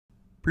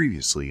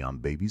Previously on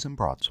Babies and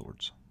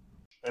Broadswords.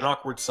 An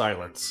awkward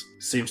silence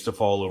seems to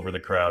fall over the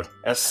crowd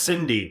as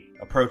Cindy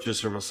approaches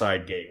from a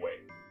side gateway.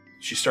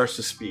 She starts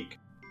to speak.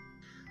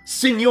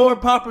 Senor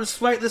Popper's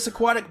flightless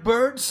aquatic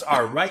birds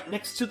are right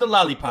next to the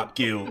Lollipop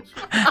Guild.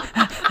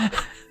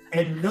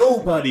 And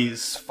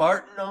nobody's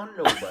farting on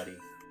nobody.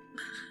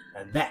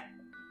 And that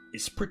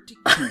is pretty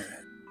cool.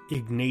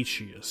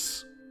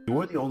 Ignatius,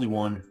 you're the only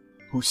one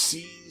who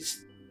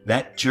sees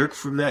that jerk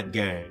from that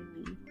gang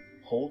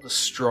hold a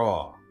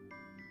straw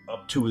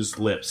up to his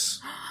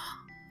lips.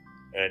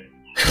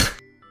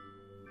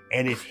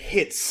 And it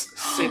hits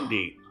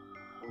Cindy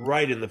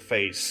right in the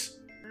face.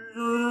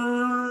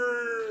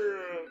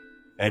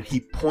 And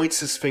he points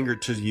his finger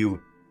to you.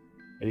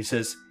 And he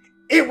says,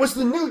 "It was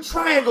the new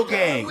Triangle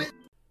Gang!"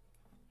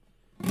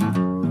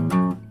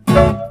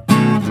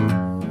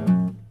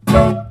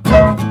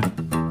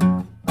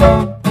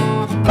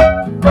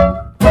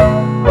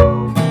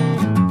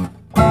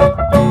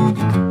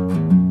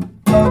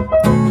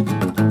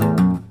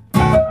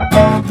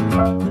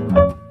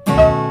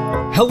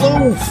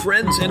 Hello,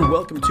 friends, and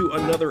welcome to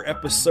another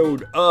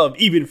episode of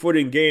Even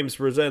Footing Games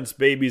presents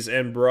Babies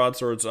and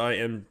Broadswords. I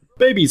am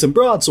Babies and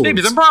Broadswords.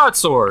 Babies and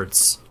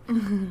Broadswords.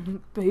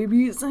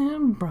 Babies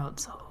and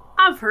Broadswords.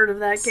 I've heard of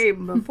that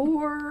game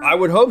before. I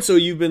would hope so.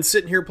 You've been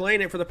sitting here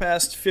playing it for the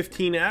past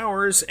 15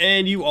 hours,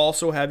 and you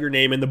also have your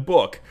name in the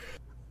book.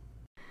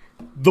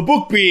 The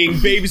book being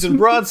Babies and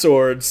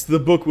Broadswords, the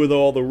book with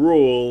all the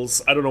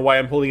rules. I don't know why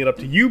I'm holding it up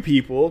to you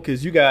people,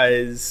 because you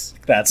guys...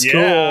 That's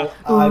cool.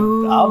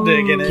 I'm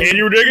digging it. Can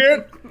you dig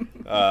it?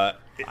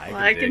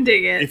 I can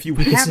dig it. If you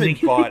haven't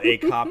bought a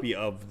copy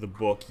of the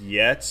book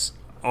yet,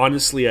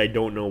 honestly, I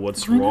don't know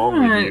what's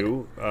wrong with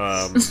you.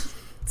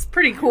 It's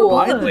pretty cool.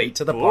 Wait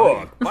to the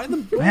book. Buy the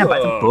book. Yeah, buy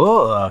the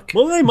book.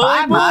 Buy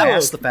my book.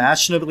 That's the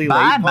fashionably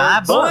Buy late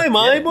my part. book. Buy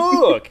my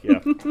book. Yeah.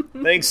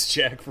 Thanks,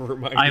 Jack, for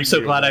reminding me. I'm so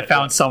glad I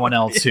found someone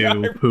else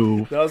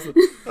who That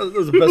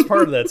was the best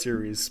part of that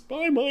series.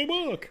 Buy my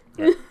book.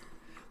 Right.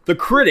 The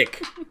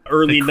Critic,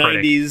 early The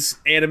Critic. 90s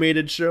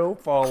animated show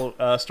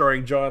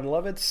starring John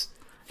Lovitz,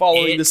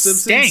 following The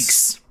Simpsons.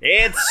 Stinks.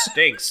 It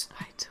stinks.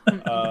 I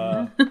don't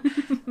know.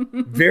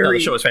 No, Very,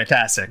 the show was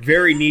fantastic.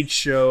 very neat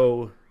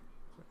show.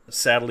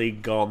 Sadly,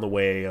 gone the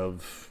way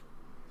of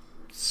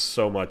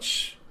so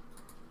much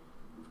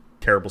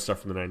terrible stuff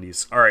from the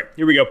 90s. All right,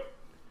 here we go.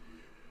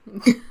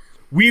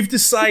 We've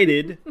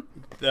decided,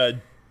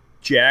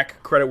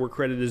 Jack, credit where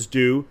credit is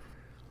due,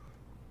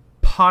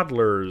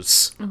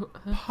 Podlers.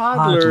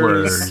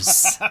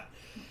 Podlers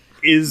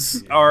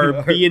is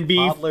our B&B.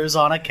 Toddlers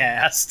on a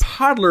cast.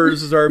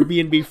 Podlers is our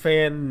B&B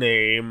fan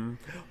name.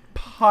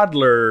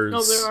 Podlers.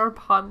 Oh, there are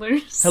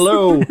podlers.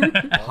 Hello,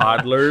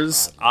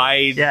 Podlers. I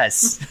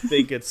Yes.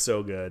 think it's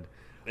so good.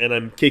 And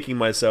I'm kicking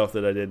myself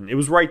that I didn't. It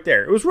was right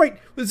there. It was right.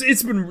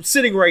 It's been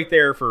sitting right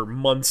there for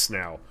months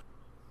now.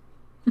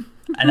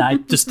 And I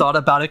just thought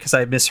about it because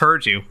I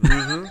misheard you.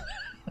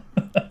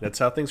 That's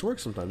how things work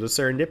sometimes. It's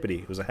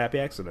serendipity. It was a happy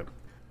accident.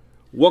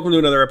 Welcome to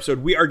another episode.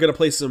 We are going to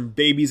play some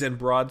Babies and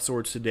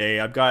Broadswords today.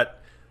 I've got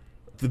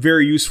the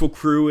very useful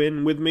crew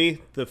in with me,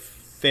 the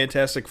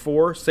Fantastic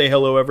Four. Say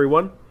hello,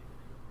 everyone.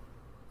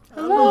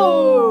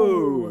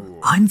 Hello.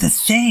 I'm the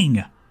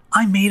thing.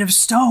 I'm made of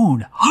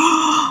stone.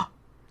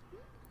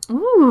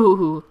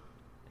 Ooh.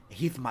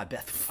 He's my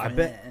best friend. I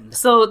bet.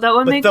 So that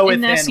would But make though with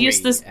Ignatius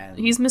Henry this. and-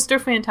 He's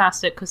Mr.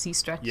 Fantastic because he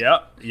stretches. Yeah.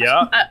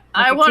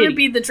 I a want to kitty.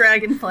 be the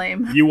dragon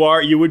flame. You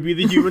would be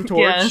the Human Torch.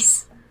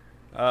 Yes.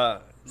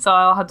 So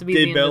I'll have to be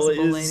the Dave Bella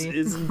invisible is lady.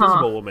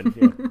 Invisible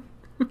Woman.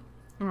 Yeah.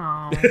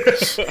 Aw.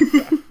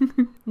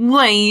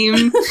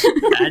 Lame.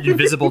 An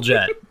invisible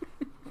jet.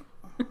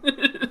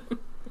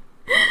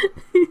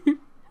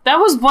 That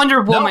was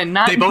Wonder Woman, No,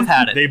 not. they both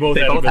had it. They both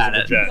had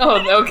Invisible Jet.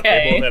 Oh,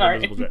 okay. They both had All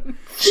Invisible right. Jet.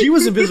 She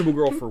was Invisible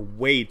Girl for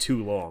way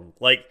too long.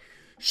 Like,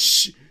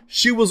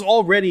 she was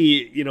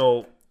already,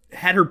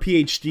 had her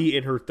PhD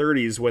in her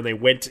 30s when they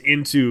went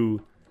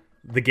into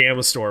the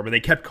Gamma Storm, and they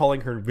kept calling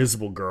her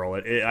Invisible Girl.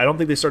 I don't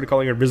think they started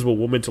calling her Invisible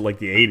Woman until like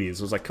the 80s.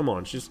 It was like, come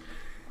on, she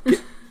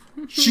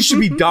should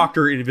be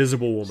Dr.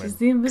 Invisible Woman. She's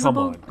the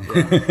invisible. Come on.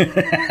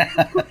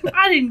 Yeah.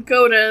 I didn't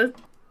go to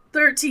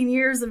 13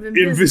 years of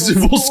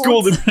Invisible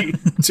school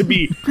to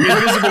be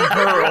Invisible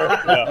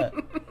Girl.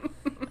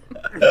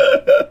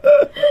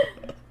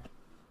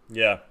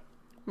 Yeah.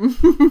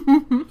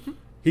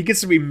 He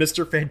gets to be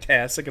Mr.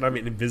 Fantastic, and I'm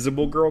an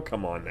Invisible Girl.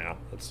 Come on now,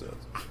 that's it.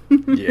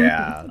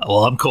 Yeah.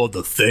 Well, I'm called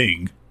the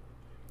thing.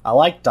 I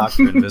like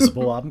Dr.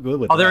 Invisible. I'm good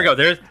with that. Oh, there we go.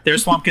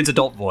 There's Swampkin's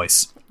adult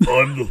voice.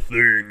 I'm the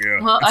thing.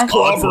 Yeah. Well, I-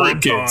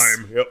 Clobbering Kids.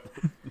 time.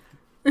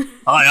 Yep.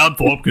 Hi, I'm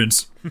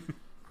Swampkins.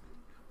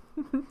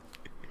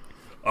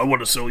 I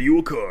want to sell you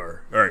a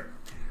car. All right.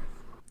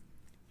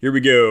 Here we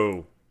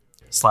go.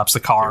 Slaps the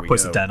car, Here we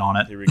puts go. a dent on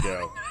it. Here we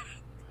go.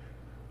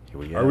 Here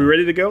we go. Are we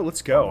ready to go?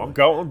 Let's go. I'm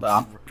going.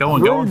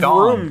 Going,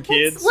 Vroom,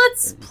 kids.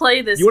 Let's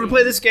play this. You want to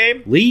play this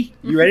game? Lee,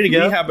 you ready to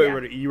go? Lee, how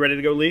about you ready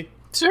to go, Lee?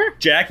 Sure.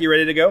 Jack, you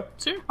ready to go?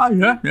 Sure. Oh,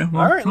 yeah.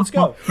 All right, let's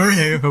go. Hold on.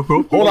 Wait,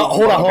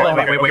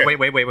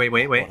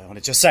 Okay. wait. Hold on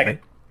just a second.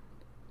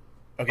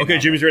 Okay,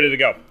 Jimmy's ready to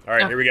go. All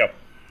right, Oh. here we go.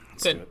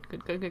 Good.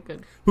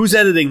 Who's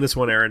editing this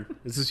one, Aaron?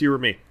 Is this you or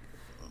me?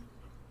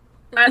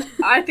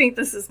 I think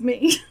this is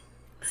me.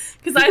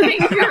 Because I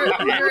think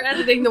you're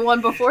editing the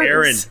one before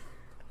Aaron. this.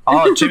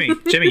 Oh, Jimmy,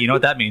 you know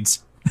what that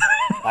means?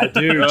 I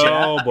do.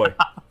 Oh, boy.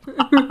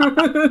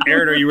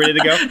 Aaron, are you ready to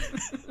go?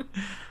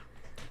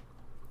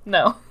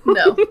 No.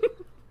 No.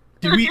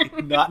 Did we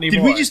Not Did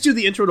anymore. we just do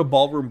the intro to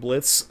Ballroom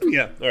Blitz?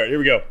 Yeah. All right, here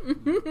we go.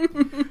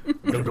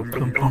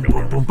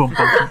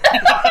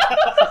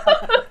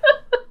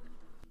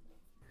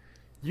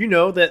 You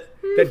know that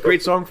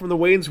great song from the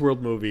Wayne's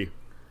World movie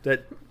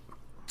that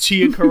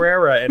Tia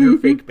Carrera and her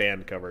fake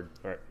band covered.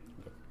 All right.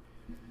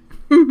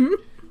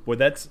 Boy,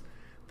 that's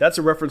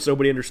a reference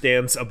nobody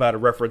understands about a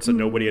reference that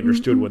nobody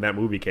understood when that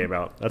movie came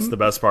out. That's the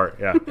best part.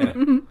 Yeah.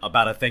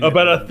 about a thing.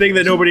 About a thing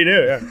that nobody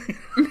knew.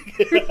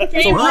 Yeah.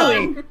 Game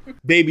really?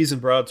 Babies and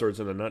broadswords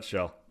in a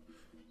nutshell.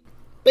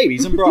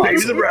 Babies and broadswords.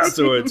 Babies and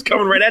broadswords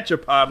coming right at you,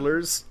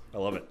 podlers. I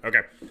love it.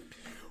 Okay.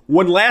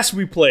 When last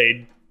we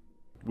played,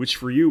 which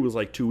for you was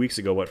like 2 weeks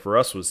ago, but for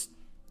us was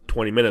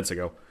 20 minutes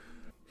ago,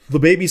 the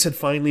babies had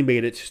finally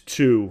made it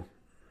to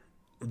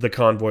the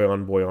convoy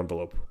envoy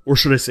envelope. Or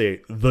should I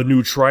say, the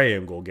new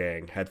triangle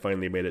gang had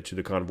finally made it to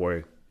the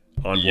convoy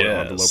envoy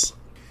envelope.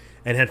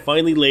 And had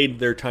finally laid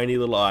their tiny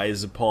little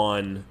eyes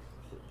upon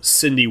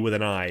Cindy with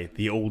an eye,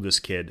 the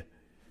oldest kid.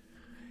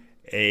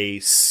 A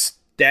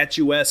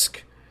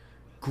statuesque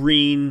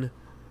green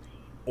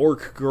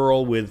orc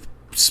girl with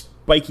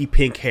spiky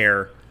pink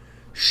hair.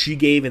 She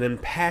gave an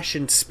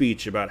impassioned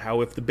speech about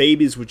how if the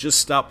babies would just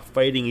stop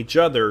fighting each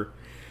other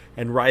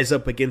and rise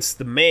up against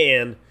the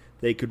man,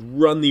 they could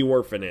run the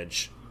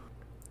orphanage.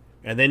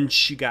 And then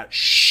she got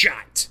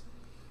shot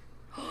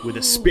with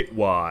a spit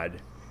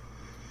wad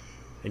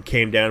and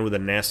came down with a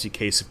nasty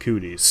case of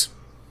cooties.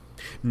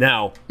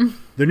 Now,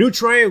 the new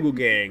Triangle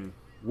Gang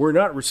were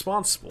not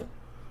responsible.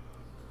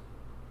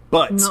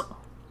 But No.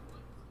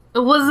 It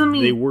wasn't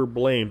me. they were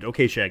blamed.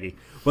 Okay, Shaggy.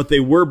 But they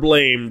were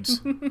blamed.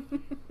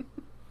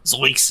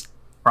 Zoinks.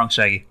 Wrong,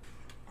 Shaggy.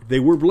 They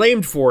were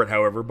blamed for it,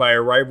 however, by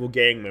a rival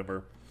gang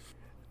member.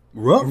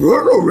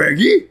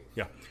 Reggie.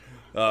 Yeah.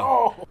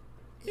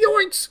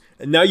 Yoinks!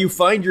 And now you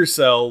find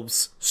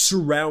yourselves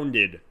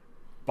surrounded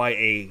by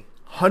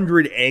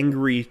 100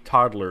 angry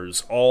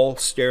toddlers, all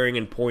staring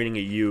and pointing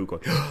at you,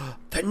 going,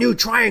 the new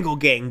Triangle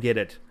Gang did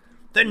it!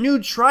 The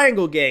new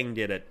Triangle Gang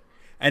did it!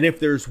 And if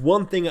there's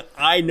one thing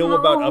I know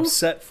about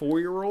upset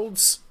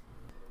 4-year-olds,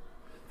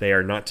 they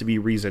are not to be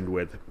reasoned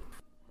with.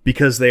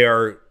 Because they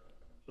are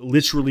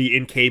literally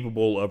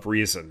incapable of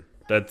reason.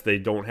 That they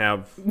don't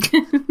have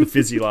the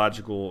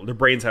physiological... Their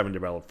brains haven't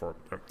developed for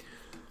them.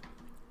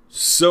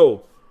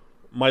 So,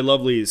 my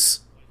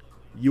lovelies,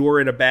 you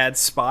are in a bad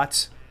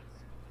spot,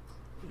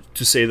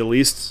 to say the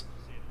least.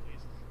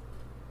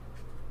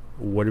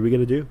 What are we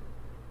going to do?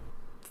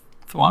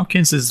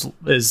 Thwompkins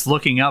is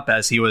looking up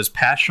as he was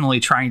passionately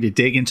trying to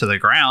dig into the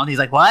ground. He's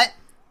like, what?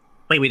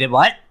 Wait, we did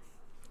what?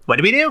 What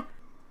did we do?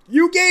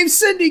 You gave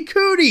Cindy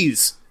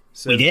cooties!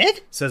 We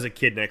did? Says a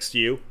kid next to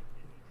you.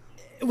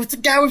 It was the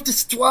guy with the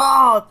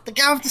straw. The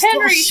guy with the straw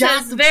Henry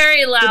shot says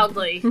very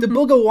loudly. the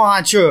booger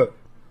watcher.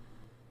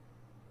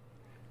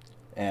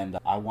 And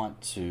I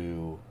want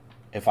to,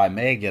 if I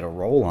may, get a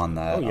roll on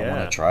that. Oh, I yeah.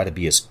 want to try to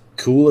be as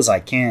cool as I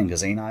can,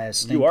 because ain't I a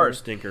stinker? You are a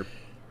stinker.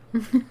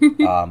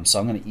 So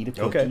I'm going to eat a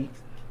cookie Okay.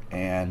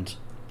 and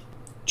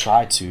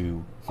try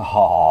to...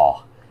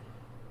 Oh.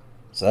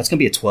 So that's going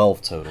to be a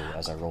 12 total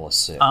as I roll a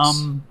 6.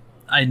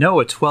 I know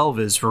a 12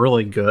 is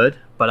really good,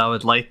 but I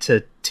would like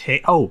to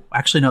take... Oh,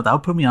 actually, no, that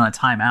would put me on a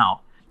timeout.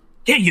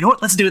 Yeah, you know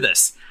what? Let's do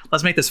this.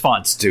 Let's make this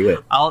fun. Let's do it.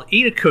 I'll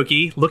eat a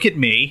cookie. Look at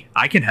me.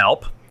 I can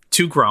help.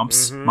 2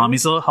 grumps.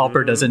 Mommy's little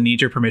helper doesn't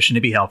need your permission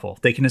to be helpful.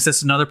 They can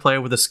assist another player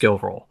with a skill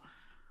roll.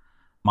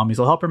 Mommy's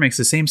little helper makes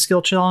the same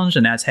skill challenge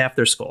and adds half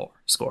their score.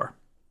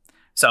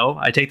 So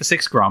I take the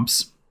 6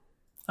 grumps.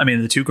 I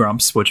mean, the 2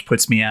 grumps, which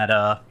puts me at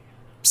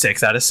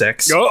 6 out of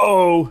 6.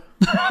 Uh-oh!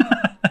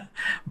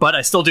 But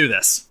I still do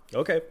this.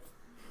 Okay.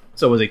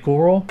 So it was a cool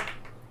roll.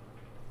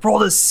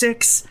 Rolled a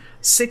 6.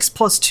 6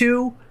 plus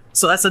 2.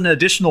 So that's an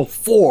additional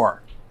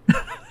 4.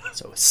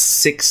 So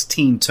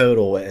 16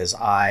 total as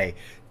I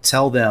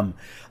tell them,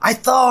 I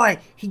thought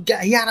he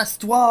had a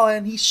straw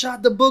and he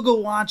shot the booger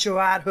watcher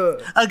at her.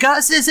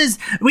 Augustus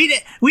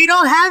we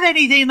don't have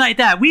anything like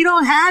that. We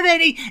don't have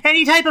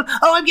any type of,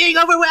 oh, I'm getting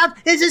overwhelmed.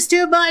 This is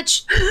too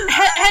much.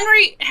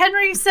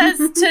 Henry says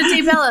to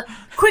Daybella,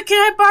 quick, can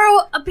I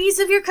borrow a piece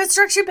of your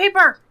construction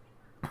paper?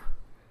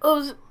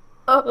 Oh,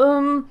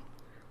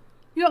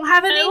 You don't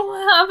have I any?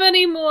 don't have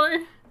any more.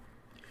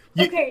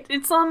 Okay.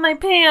 It's on my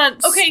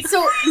pants. Okay,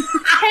 so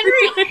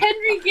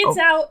Henry gets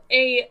out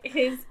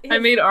his I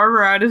made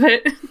armor out of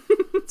it.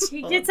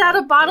 he gets out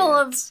a bottle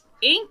of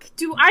ink.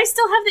 Do I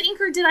still have the ink,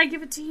 or did I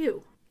give it to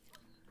you?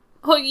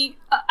 Oh,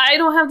 I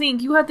don't have the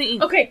ink. You have the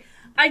ink. Okay,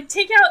 I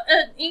take out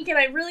an ink and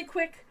I really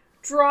quick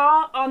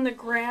draw on the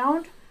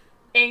ground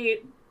a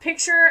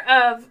picture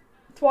of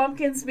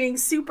Thwompkins being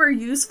super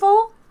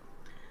useful,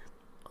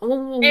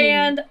 Oh.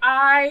 and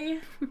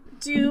I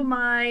do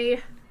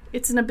my...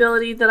 It's an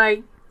ability that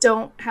I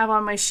don't have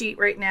on my sheet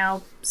right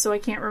now, so I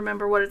can't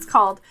remember what it's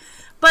called.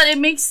 But it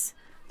makes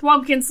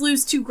Thwompkins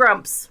lose 2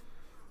 grumps.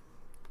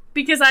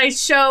 Because I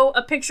show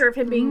a picture of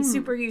him being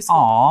super useful.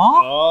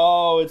 Aww.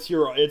 Oh, it's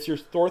your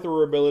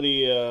Thorthor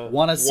ability.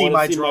 Wanna see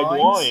my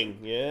drawings? drawing?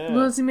 Yeah.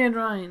 Let's see my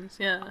drawings.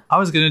 Yeah. I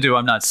was going to do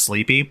I'm not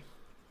sleepy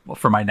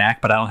for my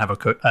knack, but I don't have a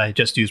cook. I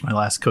just used my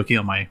last cookie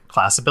on my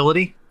class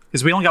ability.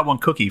 Because we only got 1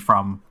 cookie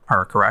from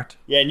her, correct?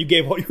 Yeah, and you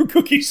gave all your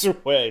cookies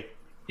away.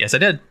 Yes, I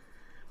did.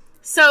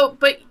 So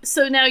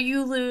now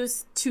you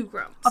lose 2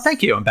 grumps. Oh,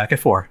 thank you. I'm back at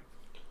 4.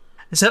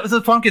 So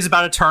the Thwomkin is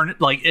about to turn,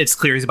 like, it's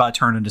clear he's about to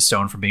turn into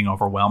stone from being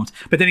overwhelmed.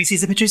 But then he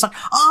sees the picture, he's like,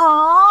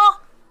 "Aww!"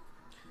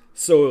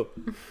 So,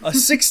 a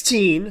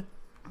 16,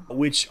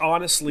 which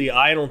honestly,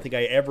 I don't think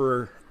I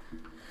ever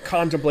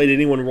contemplated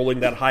anyone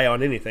rolling that high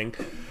on anything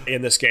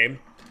in this game.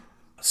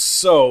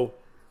 So,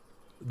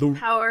 the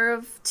Power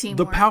of teamwork.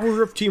 the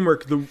power of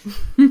teamwork,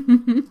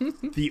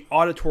 the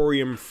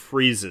auditorium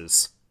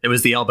freezes. It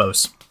was the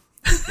elbows.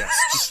 Yes.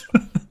 Just,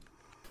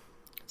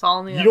 It's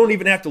all in the you don't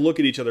even have to look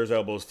at each other's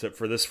elbows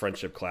for this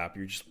friendship clap.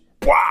 You're just,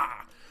 wah!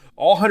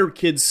 All 100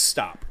 kids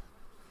stop.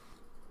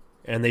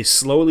 And they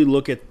slowly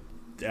look at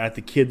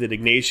the kid that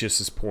Ignatius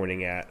is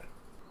pointing at.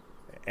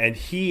 And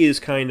he is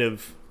kind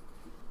of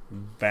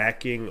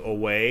backing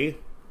away.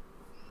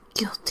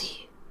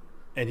 Guilty.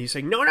 And he's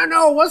saying, no,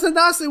 it wasn't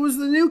us. It was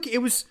the new, it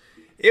was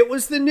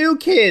the new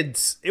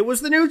kids. It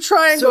was the new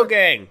Triangle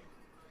Gang.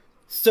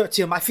 Search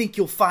him. I think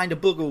you'll find a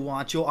booger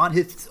wancho on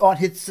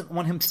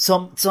him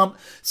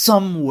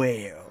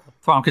somewhere.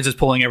 Thwomkins is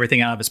pulling everything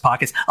out of his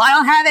pockets. I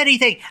don't have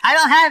anything. I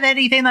don't have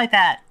anything like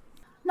that.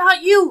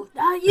 Not you.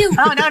 Oh,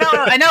 no.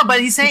 I know, but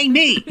he's saying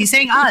me. He's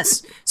saying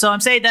us. So I'm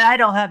saying that I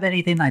don't have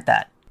anything like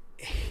that.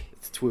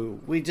 It's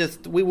true. We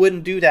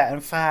wouldn't do that. In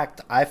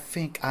fact, I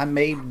think I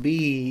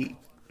maybe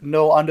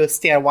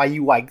understand why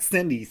you like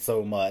Cindy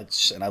so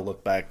much. And I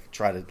look back,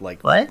 try to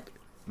like What?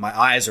 My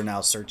eyes are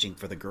now searching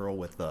for the girl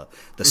with the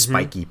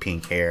spiky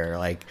pink hair.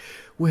 Like,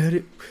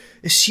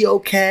 is she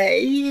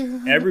okay?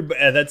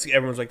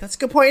 Everyone's like, that's a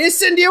good point. Is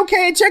Cindy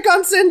okay? Check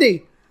on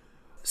Cindy.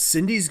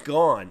 Cindy's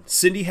gone.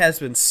 Cindy has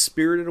been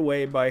spirited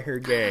away by her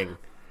gang.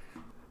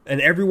 And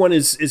everyone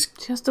is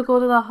She has to go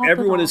to the hospital.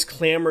 everyone is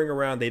clamoring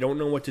around. They don't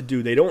know what to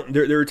do.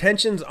 Their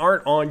attentions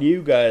aren't on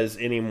you guys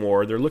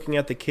anymore. They're looking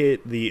at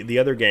the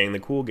other gang, the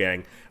cool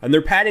gang, and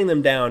they're patting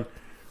them down,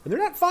 and they're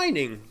not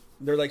finding.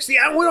 They're like, see,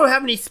 we don't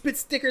have any spit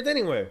stickers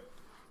anyway.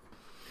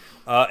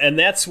 And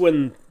that's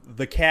when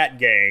the cat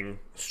gang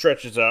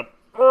stretches up.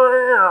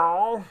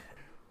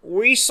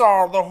 We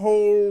saw the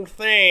whole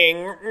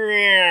thing.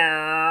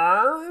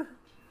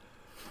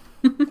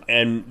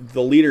 And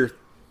the leader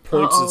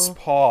points his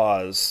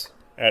paws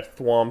at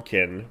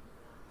Thwompkin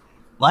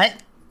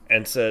What?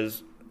 and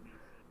says,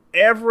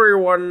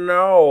 everyone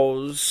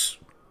knows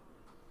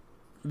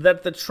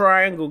that the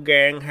Triangle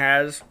Gang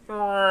has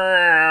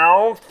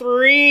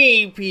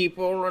 3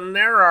 people, and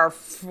there are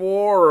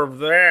 4 of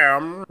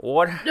them.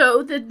 What?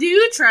 No, the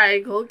new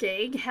Triangle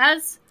Gang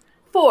has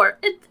 4.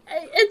 And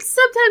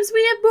sometimes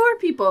we have more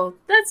people.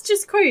 That's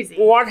just crazy.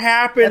 What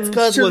happened That's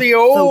 'cause to we're the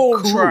so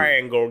old cool.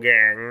 Triangle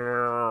Gang?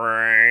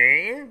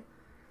 Right?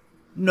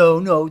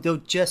 No, they're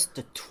just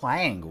the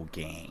Triangle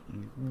Gang.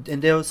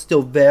 And they're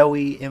still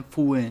very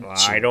influential.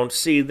 I don't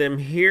see them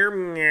here.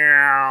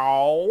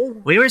 Meow.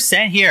 We were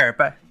sent here,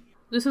 but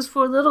This is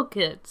for little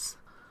kids.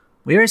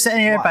 we were sent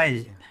here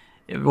Why?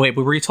 by. Wait,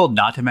 were we told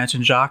not to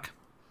mention Jacques?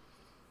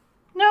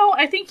 No,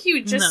 I think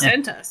you just No.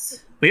 sent us.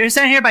 We were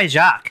sent here by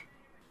Jacques.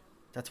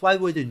 That's why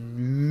we're the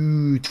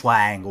new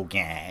Triangle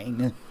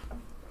Gang.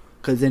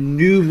 Because the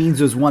new means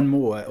there's 1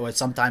 more, or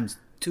sometimes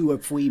 2 or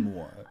 3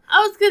 more. I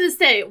was going to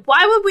say,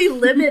 why would we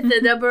limit the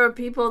number of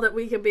people that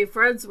we can be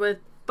friends with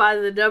by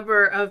the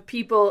number of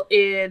people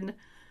in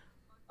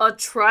a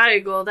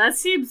triangle? That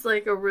seems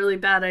like a really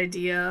bad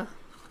idea.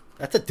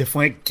 That's a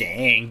different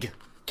gang.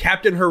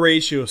 Captain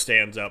Horatio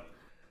stands up.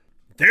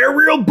 They're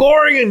real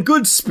boring and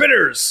good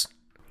spitters.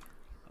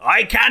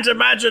 I can't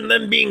imagine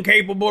them being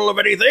capable of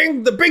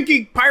anything. The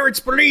Pinky Pirates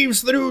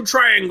believes the new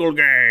Triangle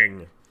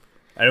Gang.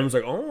 And everyone's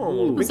like,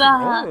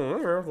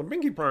 the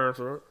Pinky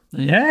Pirates.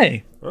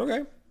 Yay.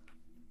 Okay.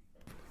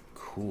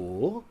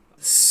 Cool.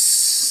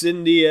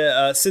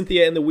 Cynthia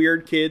and the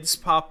Weird Kids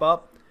pop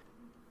up.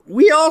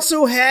 We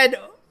also had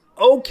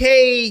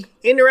okay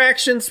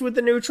interactions with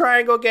the new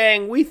Triangle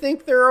Gang. We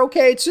think they're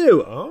okay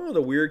too. Oh,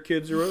 the Weird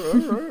Kids are all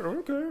right,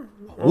 okay.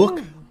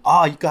 Look.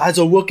 Oh, you guys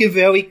are looking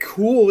very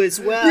cool as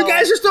well. You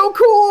guys are so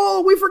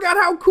cool. We forgot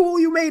how cool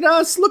you made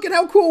us. Look at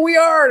how cool we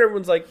are. And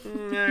everyone's like, all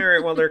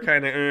right, well, they're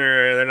kind of,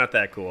 they're not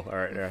that cool. All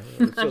right, yeah.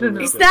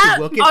 Is that,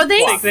 Looking are they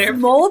fun.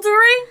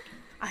 smoldering?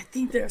 I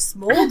think they're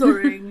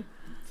smoldering.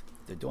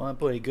 They're doing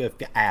pretty good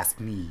if you ask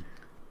me.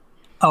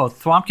 Oh,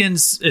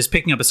 Thwompkins is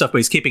picking up his stuff, but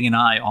he's keeping an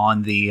eye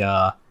on the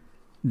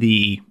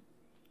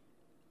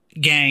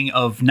gang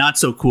of not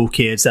so cool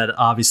kids that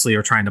obviously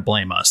are trying to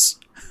blame us.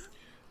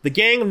 The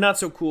gang of not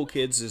so cool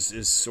kids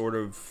is sort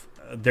of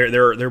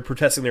they're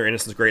protesting their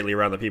innocence greatly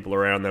around the people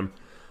around them.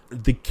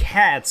 The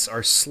cats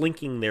are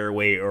slinking their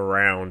way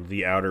around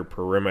the outer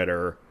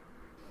perimeter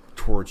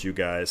towards you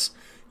guys.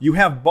 You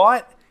have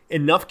bought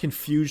enough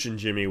confusion,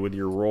 Jimmy, with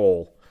your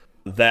role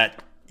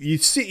that you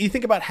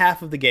think about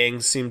half of the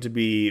gang seem to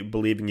be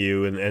believing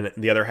you, and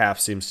the other half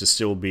seems to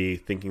still be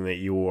thinking that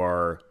you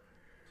are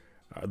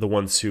the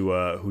ones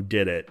who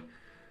did it.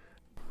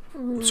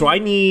 So I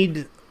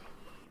need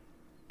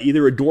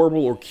either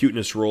adorable or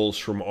cuteness rolls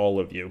from all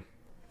of you.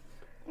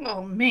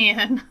 Oh,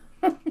 man.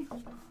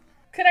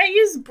 Could I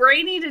use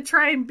Brainy to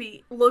try and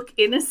look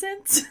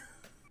innocent?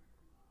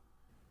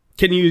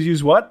 Can you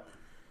use what?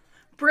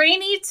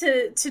 Brainy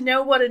to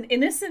know what an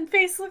innocent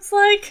face looks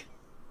like?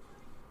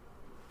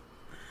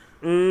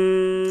 So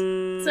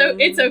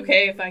it's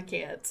okay if I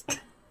can't.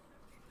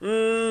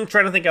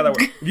 Trying to think how that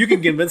works. You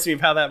can convince me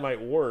of how that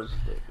might work.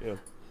 But, yeah.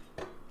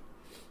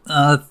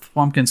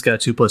 Thwompkin's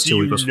got 2 plus 2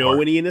 Do equals you know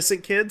 4. any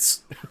innocent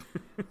kids?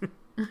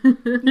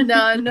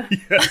 None.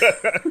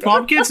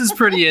 Thwompkin's is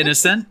pretty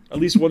innocent. At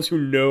least ones who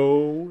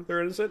know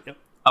they're innocent? Yep.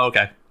 Oh,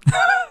 okay.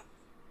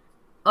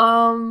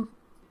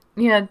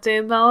 Yeah,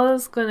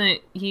 Daybella's gonna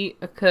eat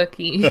a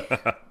cookie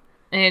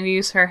and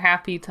use her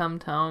happy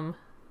tum-tum.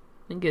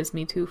 It gives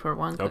me 2 for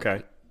 1 cookie.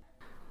 Okay.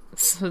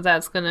 So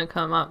that's gonna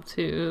come up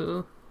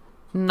to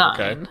 9.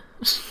 Okay.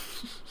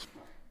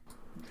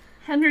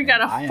 Henry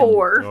got a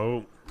 4.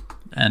 Oh.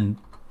 And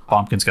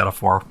Thwompkin's got a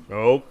 4.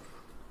 Oh.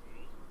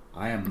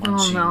 I am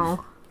munching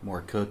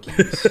more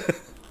cookies.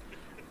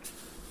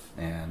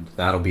 And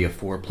that'll be a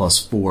 4 plus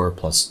 4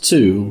 plus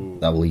 2.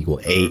 That will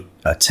equal 8.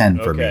 10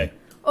 for me.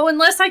 Oh,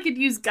 unless I could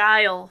use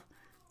Guile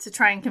to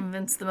try and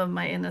convince them of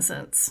my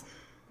innocence.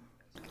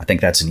 I think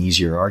that's an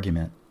easier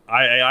argument.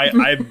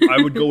 I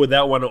would go with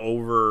that one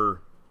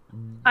over.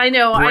 I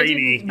know.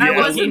 Brady. I Yeah.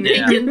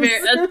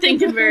 wasn't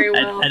thinking very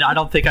well. And I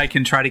don't think I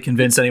can try to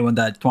convince anyone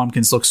that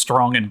Thwompkins looks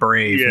strong and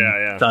brave,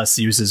 and thus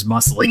uses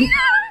muscly.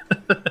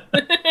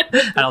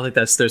 I don't think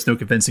there's no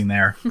convincing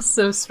there.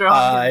 So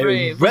strong and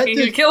brave. He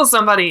could kill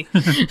somebody.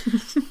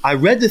 I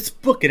read this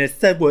book and it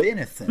said we're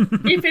innocent.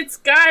 If it's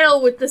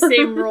Guile with the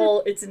same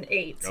roll, it's an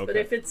 8. Okay. But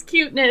if it's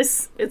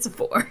cuteness, it's a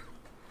 4.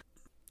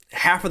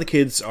 Half of the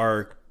kids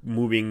are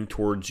moving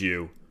towards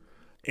you,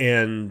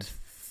 and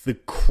the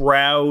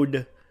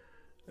crowd,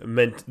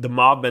 the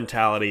mob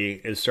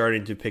mentality is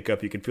starting to pick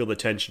up. You can feel the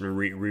tension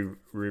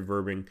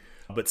reverbing.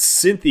 But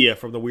Cynthia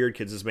from the Weird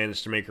Kids has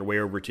managed to make her way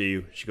over to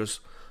you. She goes,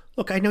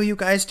 "Look, I know you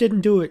guys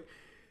didn't do it.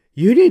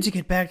 You need to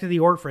get back to the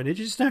orphanage.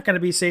 It's just not going to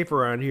be safe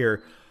around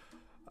here.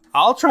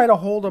 I'll try to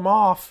hold them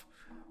off,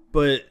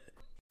 but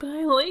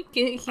I like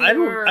it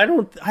here. I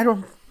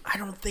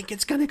don't think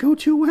it's going to go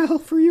too well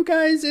for you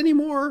guys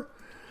anymore.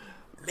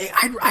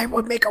 I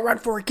would make a run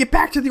for it. Get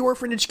back to the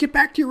orphanage. Get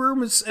back to your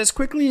room as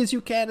quickly as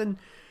you can,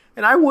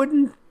 and I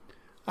wouldn't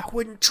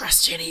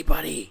trust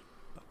anybody."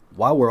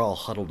 While we're all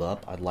huddled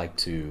up, I'd like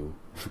to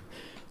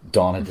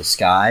don a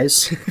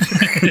disguise.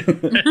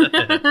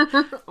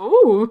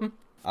 Ooh.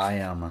 I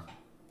am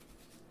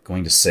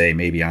going to say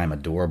maybe I'm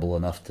adorable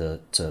enough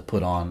to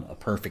put on a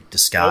perfect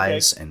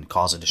disguise and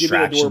cause a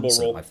distraction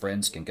so that my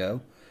friends can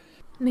go.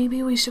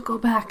 Maybe we should go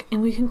back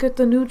and we can get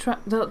the new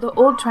the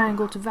old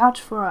triangle to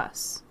vouch for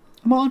us.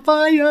 I'm on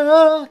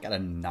fire! Got a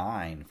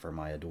 9 for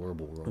my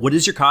adorable role. What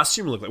does your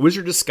costume look like? What does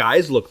your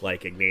disguise look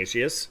like,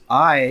 Ignatius?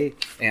 I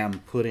am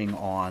putting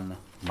on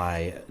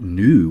my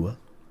new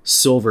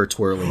silver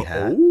twirly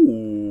hat.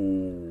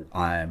 Ooh.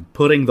 I'm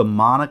putting the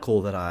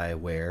monocle that I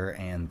wear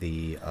and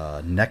the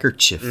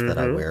neckerchief that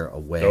I wear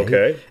away.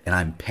 Okay.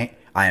 And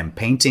I am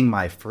painting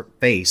my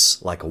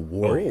face like a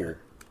warrior.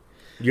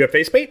 You have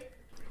face paint?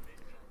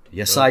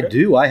 Yes, I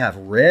do. I have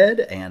red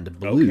and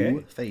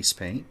blue face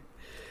paint.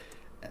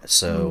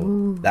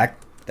 So that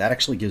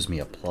actually gives me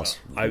a plus.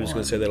 I was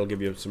going to say 1. that'll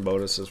give you some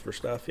bonuses for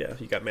stuff. Yeah,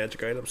 you got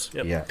magic items.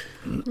 Yep. Yeah.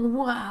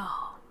 Wow.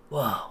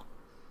 Whoa.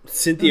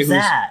 Cynthia,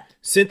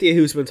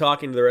 who's been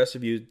talking to the rest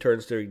of you,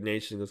 turns to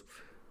Ignatius and goes,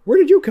 "Where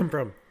did you come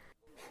from?"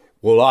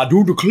 Well, I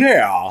do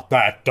declare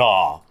that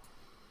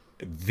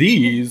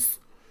these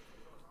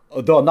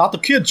are not the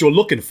kids you're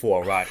looking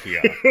for right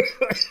here.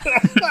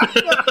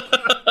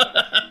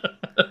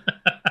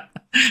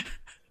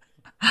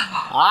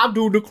 I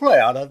do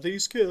declare that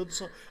these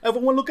kids,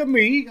 everyone look at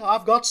me,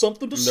 I've got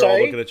something to They're all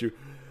say. looking at you.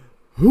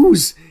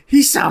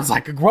 He sounds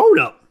like a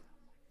grown-up.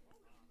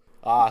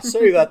 I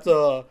say that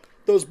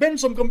there's been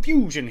some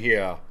confusion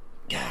here.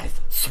 Guys,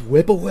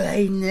 sweep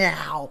away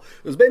now.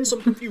 There's been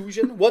some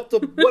confusion. What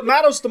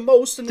matters the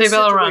most in this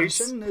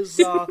situation is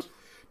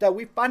that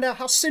we find out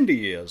how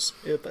Cindy is.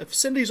 If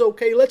Cindy's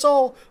okay, let's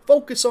all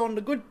focus on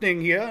the good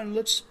thing here, and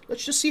let's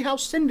just see how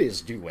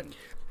Cindy's doing.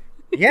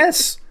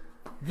 Yes,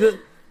 the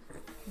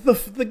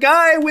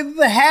guy with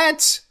the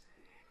hat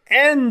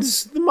and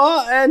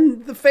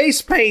the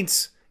face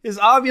paint is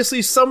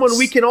obviously someone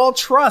we can all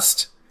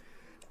trust.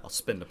 I'll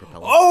spin the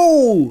propeller.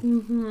 Oh!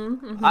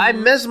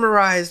 I'm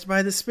mesmerized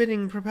by the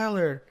spinning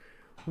propeller.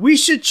 We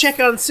should check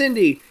on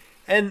Cindy,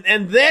 and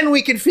then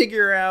we can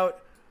figure out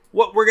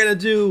what we're gonna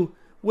do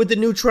with the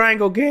new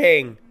Triangle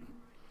Gang,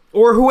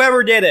 or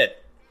whoever did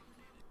it.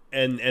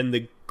 And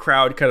the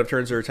crowd kind of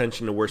turns their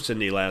attention to where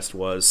Cindy last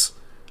was,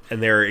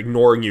 and they're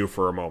ignoring you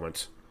for a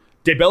moment.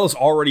 Daybella's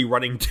already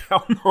running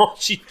down.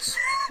 She just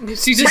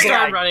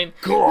started running.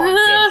 Go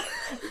on.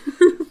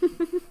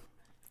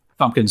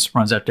 Pumpkins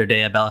runs after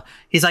Daybella.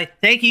 He's like,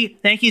 thank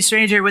you,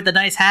 stranger with the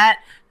nice hat.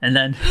 And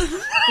then...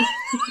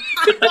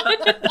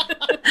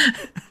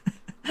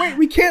 Wait,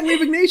 we can't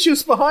leave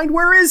Ignatius behind.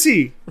 Where is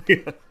he?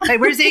 Hey,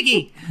 where's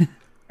Iggy?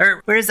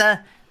 Or where's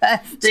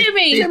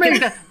Jimmy!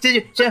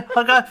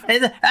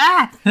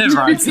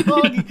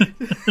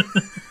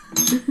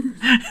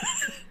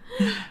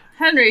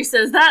 Henry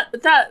says that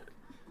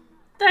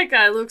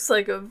guy looks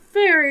like a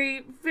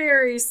very,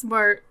 very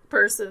smart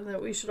person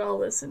that we should all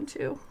listen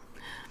to.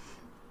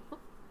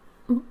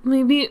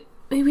 Maybe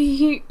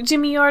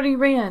Jimmy already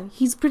ran.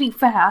 He's pretty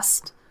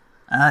fast.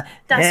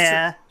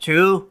 That's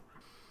true.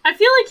 I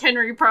feel like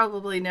Henry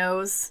probably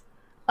knows.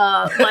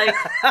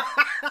 Henry's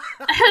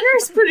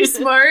pretty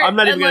smart. I'm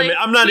not even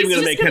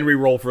gonna make Henry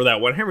roll for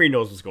that one. Henry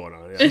knows what's going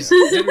on. Henry's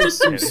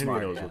too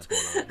smart. Henry knows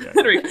what's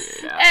going on.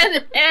 Yeah.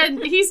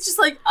 And he's just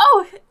like,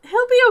 oh,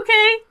 he'll be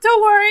okay.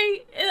 Don't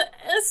worry.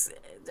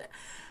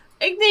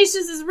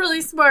 Ignatius is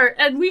really smart,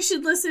 and we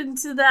should listen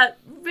to that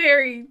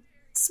very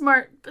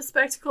smart,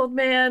 bespectacled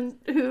man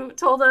who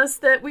told us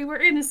that we were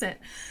innocent.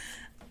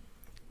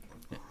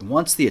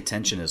 Once the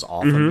attention is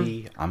off of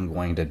me, I'm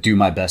going to do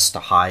my best to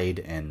hide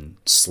and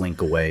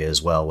slink away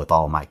as well with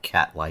all my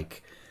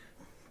cat-like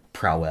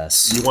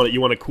prowess. You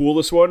want to cool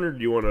this one, or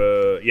do you want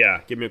to? Yeah,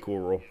 give me a cool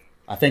roll.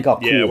 I think I'll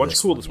cool this one. Yeah, why don't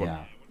you cool this one?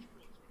 Yeah.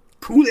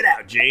 Cool it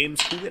out, James.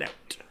 Cool it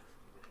out.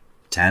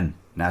 10.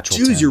 Natural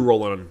Jeez, 10. you're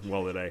rolling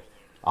well today.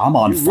 I'm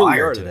on You really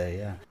fire are today,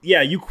 yeah.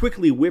 Yeah, you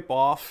quickly whip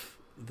off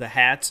the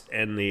hat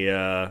and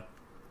the.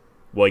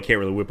 Well, you can't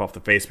really whip off the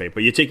face paint,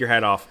 but you take your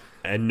hat off,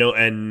 and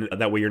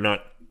that way you're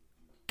not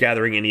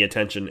gathering any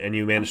attention, and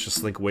you manage to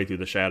slink away through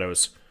the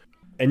shadows.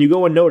 And you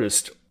go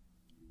unnoticed,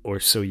 or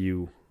so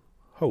you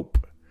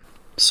hope.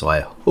 So I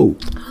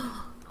hope.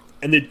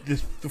 And the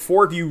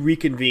four of you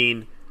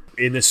reconvene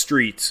in the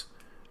street.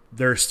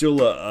 There's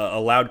still a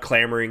loud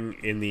clamoring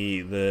in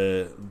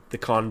the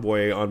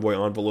convoy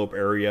envelope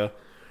area.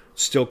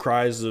 Still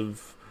cries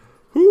of,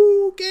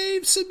 "Who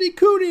gave Cindy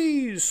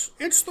cooties?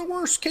 It's the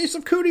worst case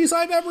of cooties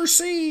I've ever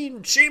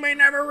seen. She may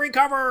never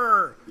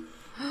recover."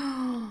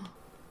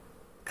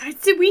 Guys,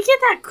 did we get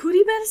that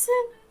cootie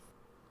medicine?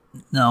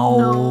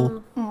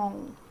 No.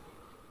 Oh.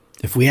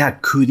 If we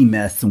had cootie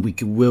medicine, we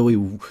could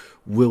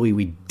really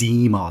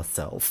redeem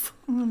ourselves.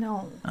 Oh,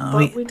 no,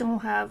 but we don't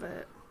have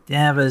it.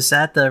 Yeah, but it's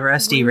at the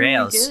Rusty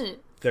Rails.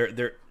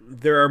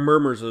 There are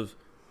murmurs of,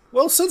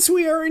 "Well, since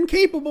we are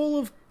incapable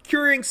of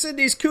curing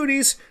Cindy's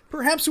cooties,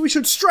 perhaps we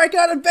should strike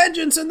out in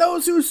vengeance on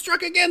those who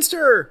struck against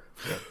her."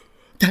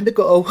 Time to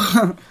go.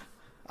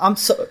 I'm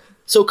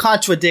so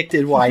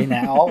contradicted right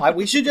now.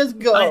 We should just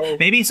go.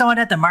 Maybe someone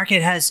at the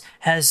market has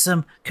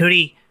some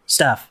cootie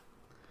stuff.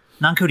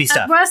 Non-cootie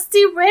stuff.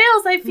 Rusty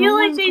Rails, I feel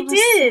like they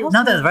did.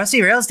 No, the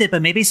Rusty Rails did,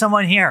 but maybe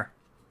someone here.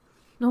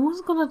 No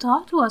one's gonna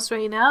talk to us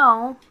right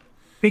now.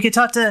 We could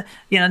talk to,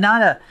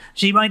 Nada.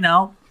 She might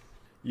know.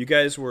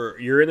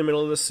 You're in the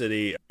middle of the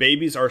city.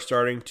 Babies are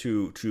starting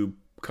to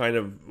kind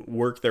of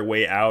work their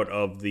way out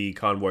of the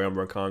Convoy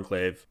Umbra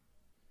Conclave.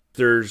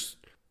 There's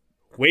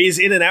ways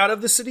in and out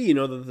of the city.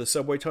 The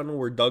subway tunnel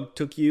where Doug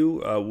took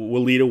you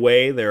will lead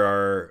away. There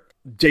are...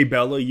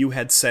 Daybella, you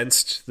had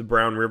sensed the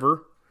Brown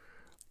River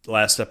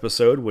last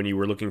episode when you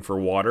were looking for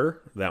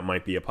water. That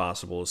might be a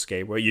possible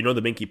escape. Well,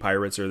 the Binky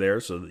Pirates are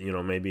there, so,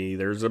 maybe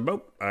there's a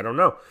boat. I don't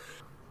know.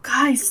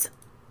 Guys,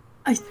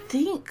 I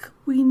think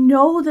we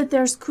know that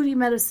there's cootie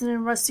medicine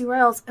in Rusty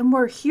Rails, and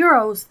we're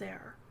heroes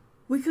there.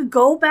 We could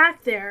go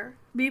back there.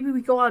 Maybe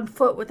we go on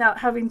foot without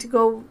having to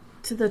go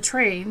to the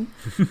train.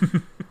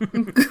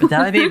 But that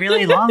would be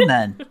really long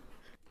then.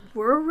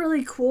 We're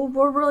really cool.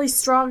 We're really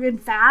strong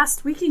and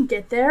fast. We can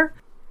get there.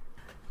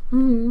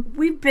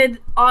 We've been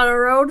on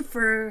our own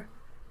for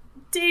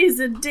days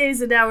and days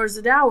and hours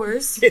and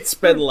hours. It's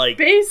been like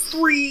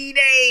 3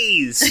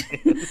 days.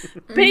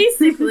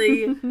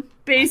 Basically,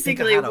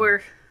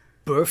 we're...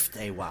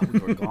 birthday while we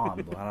were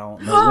gone, but I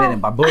don't know when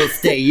my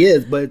birthday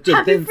is, but it's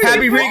just been...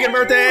 Happy freaking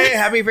birthday!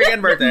 Happy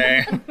freaking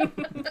birthday!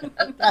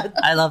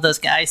 I love those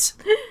guys.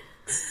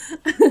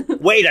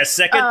 Wait a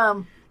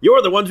second.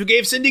 You're the ones who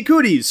gave Cindy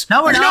cooties.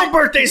 No, we're not. No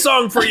birthday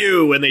song for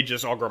you. And they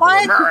just all grumble.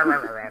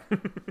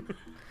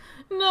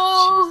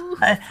 No.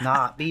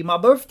 Not be my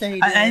birthday.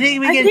 I think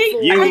we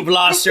can... You've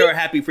lost your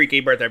happy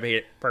freaking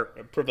birthday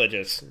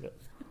privileges.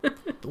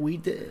 We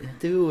did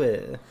do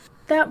it.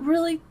 That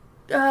really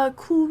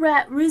cool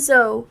rat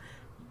Rizzo,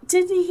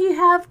 didn't he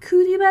have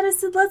cootie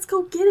medicine? Let's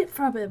go get it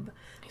from him.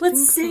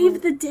 Let's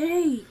save the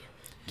day.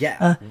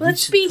 Yeah.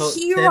 Let's be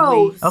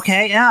heroes.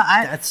 Okay,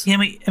 yeah.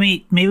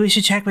 Maybe we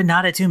should check with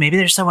Nada too. Maybe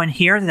there's someone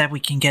here that we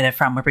can get it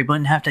from where we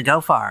wouldn't have to go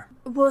far.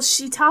 Will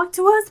she talk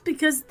to us?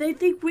 Because they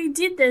think we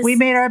did this. We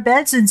made our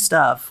beds and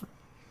stuff.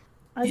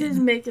 I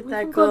didn't make it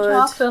that Go good.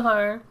 talk to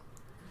her.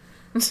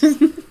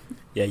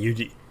 Yeah, you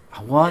did.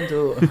 I want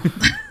to...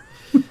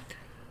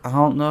 I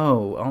don't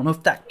know. I don't know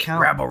if that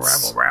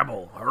counts.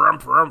 Rabble.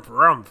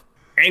 Rump.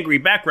 angry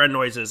background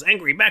noises.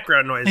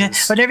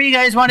 Whatever you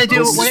guys want to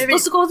do.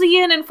 Let's go to the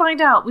inn and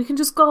find out. We can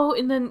just go,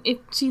 and then if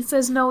she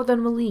says no,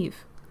 then we'll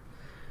leave.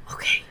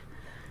 Okay.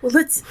 Well,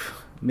 let's...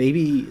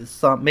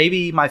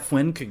 Maybe my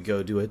friend could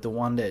go do it, the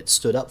one that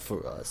stood up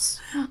for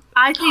us.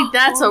 I think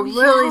that's a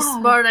really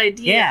smart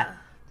idea. Yeah.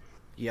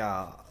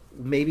 Yeah.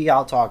 Maybe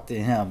I'll talk to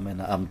him,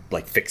 and I'm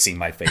like fixing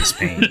my face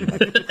paint,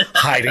 like,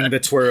 hiding the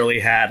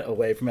twirly hat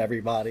away from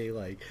everybody.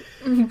 Like,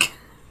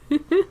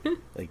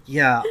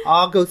 yeah,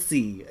 I'll go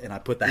see. And I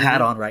put the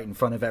hat on right in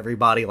front of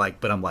everybody,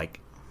 but I'm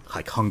like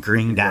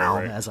hunkering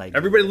down as I do.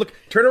 Everybody look,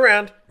 turn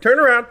around.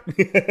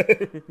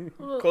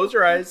 Close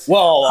your eyes.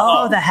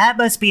 Whoa. The hat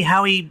must be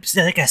how he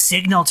like a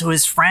signal to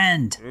his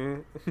friend.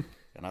 And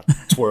I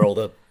twirl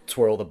the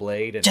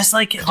blade and just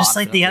like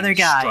the other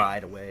guy.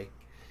 Stride away.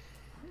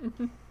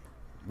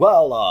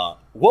 Well,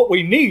 what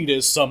we need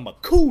is some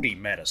cootie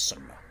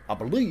medicine, I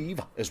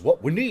believe, is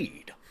what we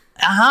need.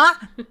 Uh-huh.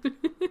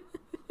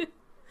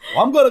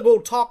 I'm going to go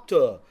talk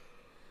to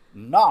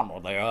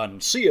Nana there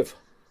and see if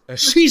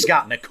she's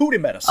got any cootie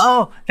medicine.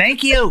 Oh,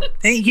 thank you.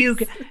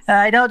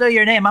 I don't know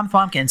your name. I'm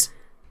Thumpkins.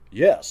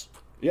 Yes,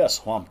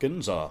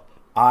 Humpkins. I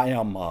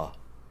am,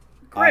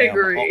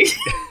 Gregory.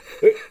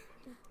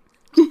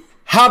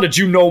 How did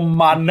you know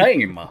my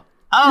name? Oh,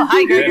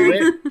 hi,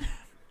 Gregory.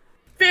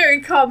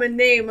 Very common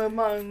name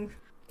among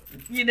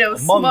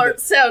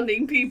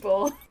smart-sounding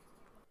people.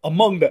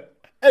 Among the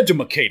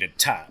educated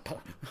type.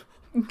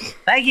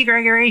 Thank you,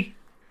 Gregory.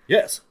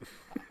 Yes.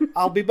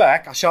 I'll be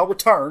back. I shall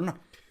return.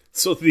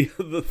 So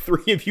the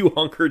three of you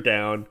hunker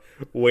down,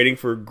 waiting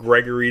for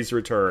Gregory's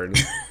return.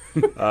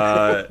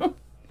 Gregory,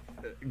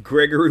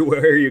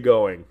 where are you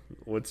going?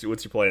 What's your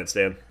plan,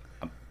 Stan?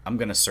 I'm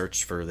gonna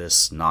search for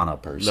this Nana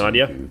person.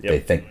 Nanya? They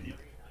think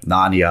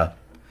Nanya.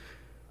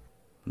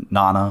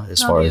 Nana,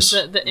 as far as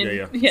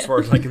as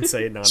far as I can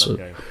say, Nana. So,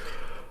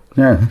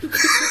 yeah.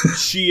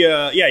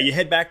 You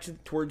head back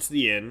towards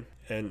the inn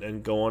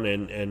and go on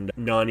in, and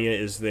Nanya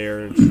is there,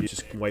 and she's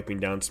just wiping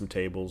down some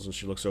tables, and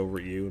she looks over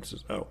at you and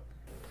says, "Oh,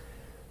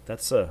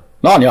 that's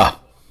Nanya.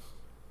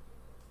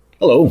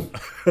 Hello.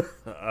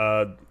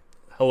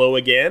 Hello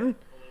again.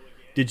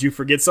 Did you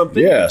forget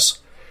something?" Yes.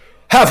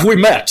 Have we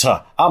met?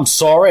 I'm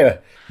sorry.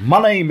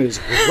 My name is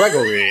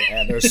Gregory,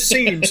 and there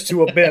seems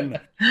to have been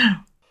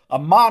a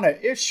minor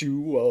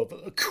issue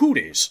of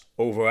cooties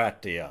over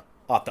at the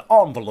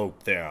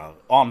envelope there.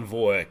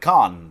 Envoy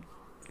con,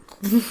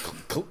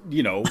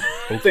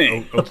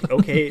 thing.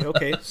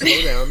 Okay,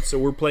 slow down. So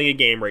we're playing a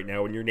game right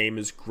now, and your name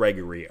is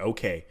Gregory.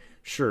 Okay,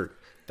 sure.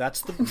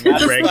 That's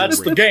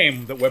the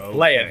game that we're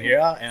playing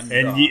here,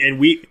 and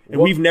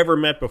we've never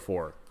met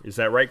before. Is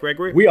that right,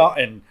 Gregory? We are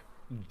in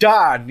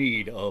dire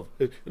need of.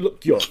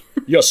 Look,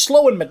 you're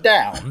slowing me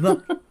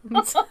down.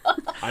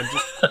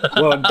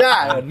 In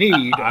dire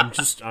need. I'm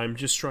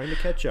just trying to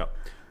catch up.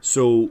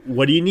 So,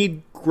 what do you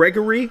need,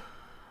 Gregory?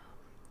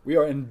 We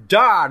are in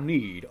dire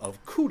need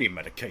of cootie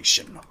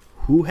medication.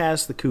 Who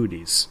has the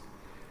cooties?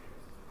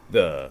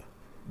 The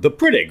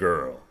pretty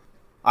girl.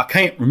 I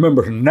can't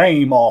remember her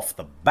name off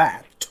the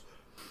bat,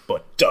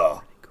 but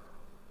the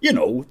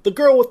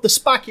girl with the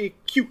spiky,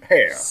 cute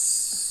hair.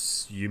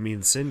 You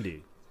mean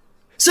Cindy?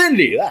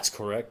 Cindy, that's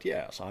correct.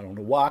 Yes, I don't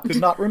know why I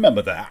could not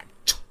remember that.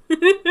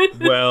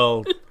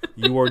 Well,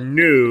 you are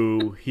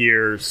new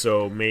here,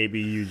 so maybe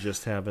you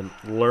just haven't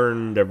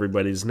learned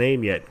everybody's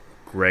name yet,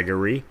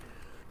 Gregory.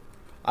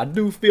 I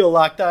do feel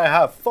like I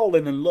have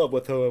fallen in love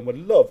with her and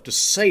would love to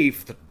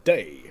save the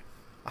day.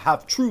 I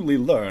have truly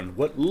learned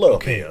what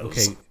love is.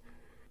 Okay.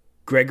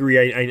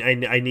 Gregory,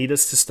 I need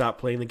us to stop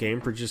playing the game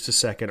for just a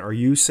second. Are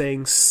you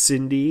saying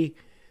Cindy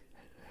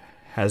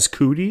has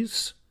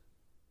cooties?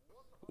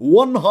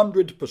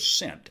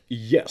 100%,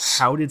 yes.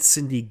 How did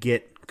Cindy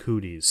get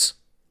cooties?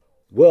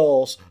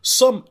 Well,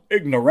 some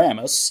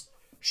ignoramus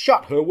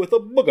shot her with a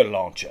booger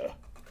launcher.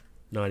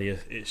 Nadia,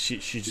 she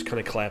just kind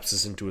of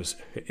collapses into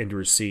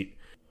her seat.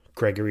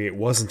 Gregory, it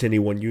wasn't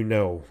anyone you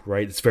know,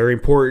 right? It's very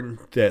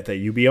important that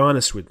you be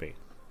honest with me.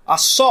 I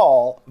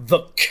saw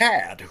the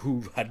cad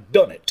who had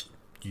done it.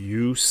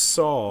 You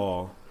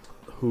saw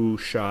who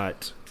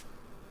shot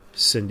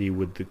Cindy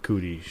with the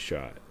cootie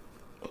shot.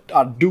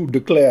 I do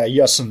declare,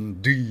 yes,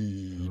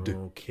 indeed.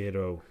 Oh,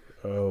 kiddo.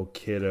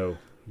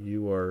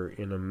 You are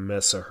in a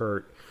mess of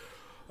hurt.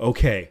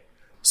 Okay.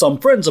 Some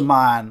friends of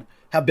mine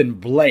have been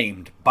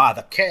blamed by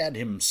the cad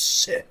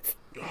himself.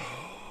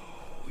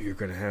 Oh, you're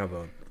going to have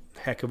a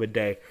heck of a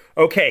day.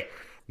 Okay.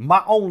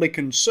 My only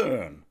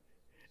concern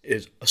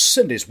is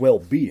Cindy's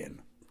well-being.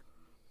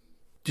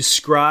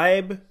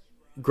 Describe,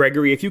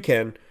 Gregory, if you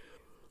can,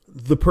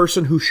 the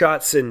person who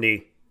shot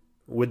Cindy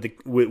with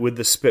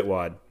the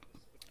spitwad.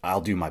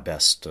 I'll do my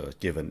best to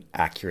give an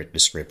accurate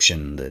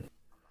description that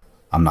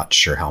I'm not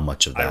sure how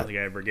much of that I don't think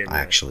I ever gave you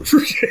actually.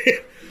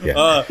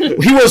 Yeah.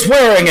 He was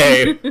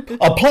wearing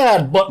a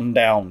plaid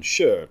button-down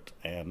shirt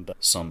and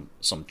some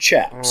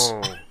chaps.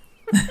 Oh.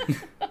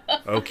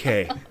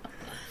 Okay.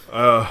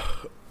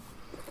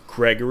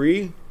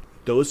 Gregory,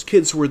 those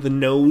kids were the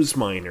nose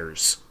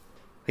miners.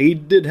 He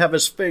did have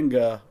his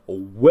finger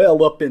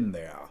well up in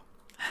there.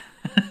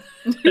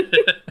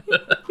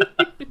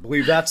 I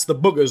believe that's the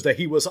boogers that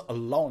he was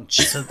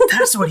launching. So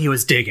that's what he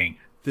was digging.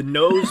 The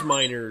nose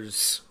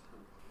miners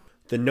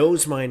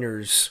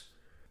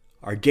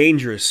are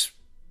dangerous.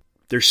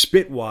 Their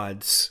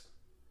spitwads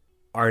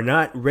are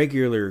not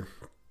regular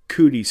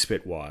cootie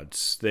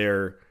spitwads.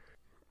 They're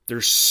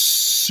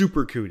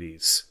super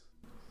cooties.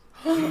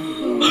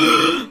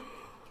 Oh,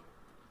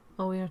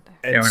 we aren't there.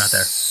 And Yeah, we're not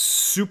there.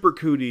 Super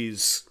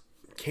cooties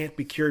can't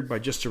be cured by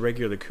just a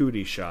regular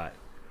cootie shot.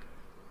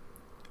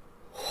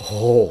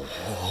 Oh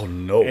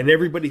no. And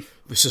everybody...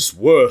 This is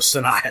worse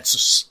than I had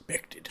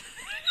suspected.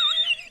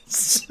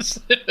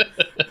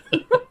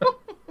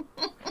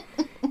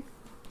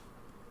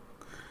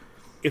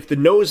 If the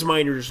nose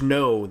miners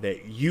know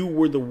that you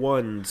were the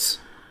ones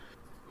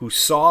who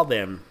saw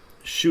them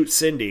shoot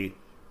Cindy,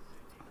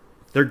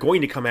 they're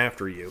going to come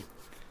after you.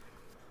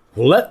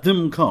 Let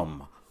them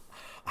come.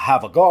 I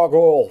have a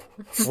gargoyle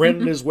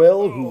friend as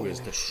well, who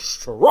is the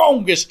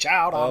strongest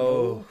child I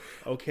know.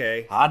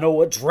 Okay. I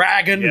know a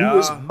dragon Yeah. who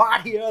is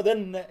mightier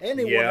than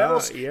anyone Yeah,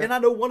 else, yeah. and I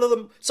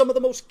know some of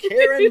the most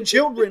caring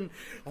children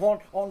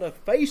on the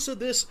face of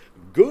this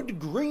good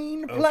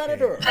green planet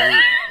Earth.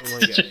 Oh my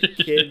god,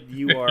 kid,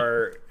 you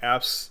are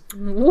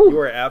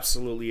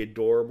absolutely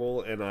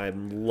adorable, and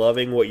I'm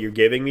loving what you're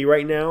giving me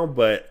right now.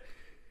 But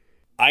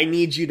I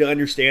need you to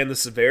understand the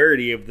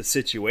severity of the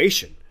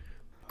situation,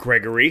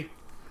 Gregory.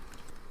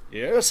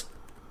 Yes.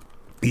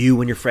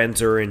 You and your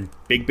friends are in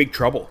big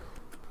trouble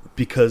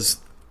because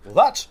Well,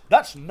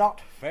 that's not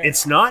fair.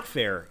 it's not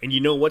fair. And you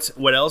know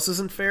what else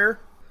isn't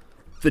fair?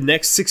 The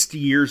next 60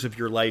 years of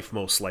your life,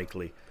 most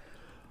likely.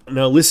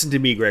 Now listen to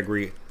me,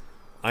 Gregory.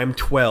 I'm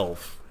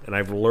 12, and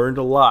I've learned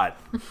a lot.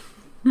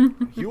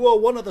 You are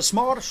one of the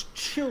smartest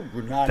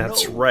children I know.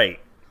 That's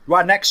right.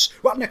 Right next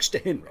to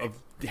Henry.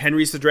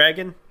 Henry's the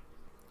dragon?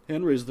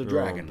 Henry's the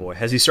dragon. Oh boy,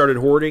 has he started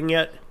hoarding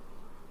yet?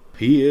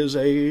 He is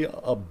a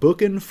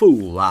booking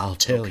fool, I'll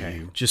tell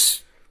you.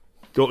 Just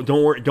don't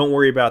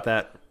worry about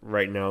that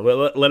right now.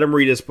 Let him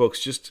read his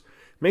books. Just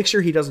make sure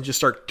he doesn't just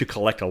start to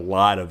collect a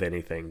lot of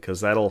anything,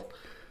 because that'll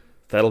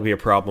be a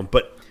problem.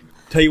 But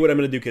tell you what I'm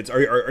going to do, kids.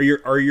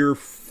 Are your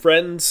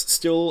friends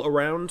still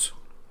around?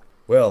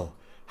 Well,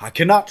 I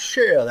cannot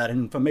share that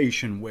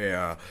information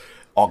where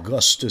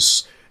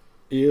Augustus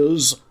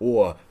is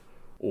or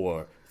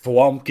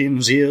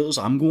Thwompkins is.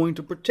 I'm going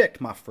to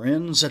protect my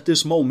friends at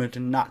this moment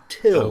and not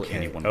tell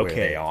anyone where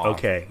they are.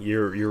 Okay,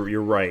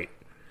 you're right.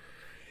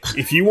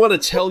 If you want to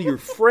tell your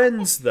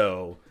friends,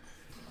 though,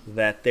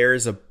 that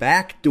there's a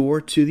back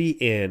door to the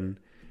inn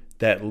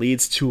that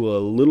leads to a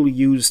little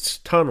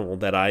used tunnel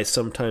that I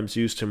sometimes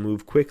use to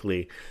move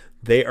quickly,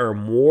 they are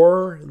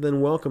more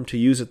than welcome to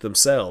use it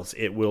themselves.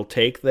 It will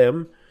take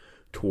them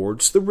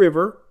towards the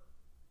river,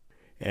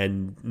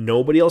 and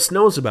nobody else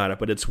knows about it,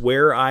 but it's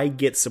where I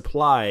get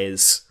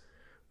supplies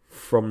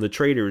from the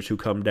traders who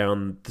come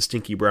down the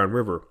stinky brown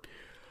river.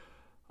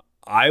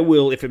 I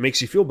will, if it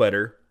makes you feel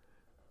better,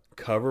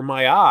 cover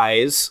my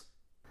eyes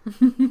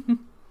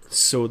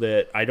so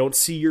that I don't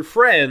see your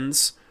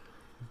friends,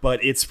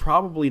 but it's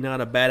probably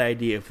not a bad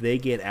idea if they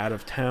get out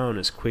of town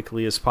as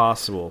quickly as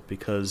possible,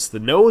 because the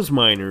nose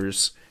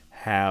miners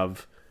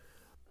have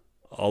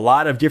a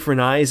lot of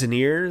different eyes and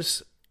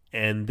ears,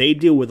 and they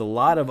deal with a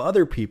lot of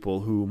other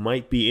people who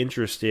might be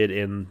interested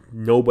in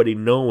nobody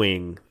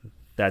knowing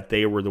that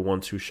they were the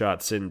ones who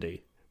shot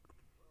Cindy.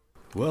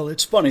 Well,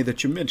 it's funny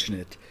that you mention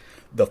it.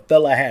 The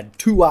fella had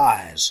 2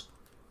 eyes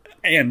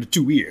and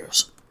 2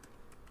 ears.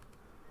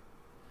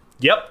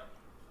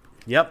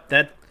 Yep,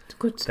 that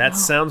Good to know.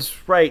 sounds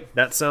right.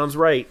 That sounds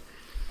right.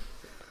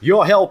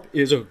 Your help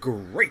is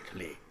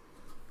greatly,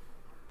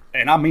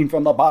 and I mean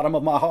from the bottom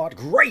of my heart,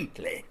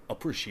 greatly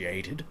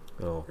appreciated.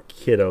 Oh,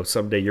 kiddo,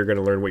 someday you're going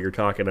to learn what you're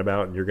talking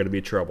about, and you're going to be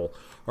in trouble.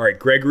 All right,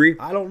 Gregory.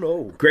 I don't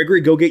know.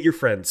 Gregory, go get your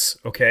friends,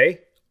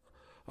 okay?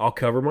 I'll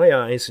cover my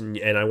eyes, and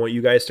I want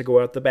you guys to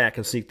go out the back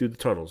and sneak through the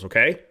tunnels,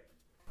 okay?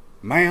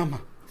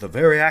 Ma'am, the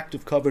very act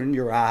of covering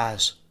your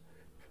eyes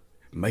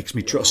makes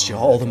me trust you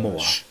all the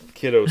more.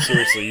 Kiddo,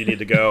 seriously, you need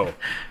to go.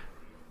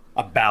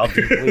 I bow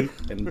deeply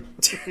and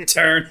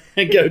turn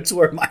and go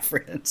toward my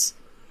friends.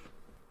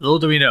 Little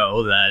do we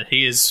know that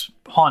he is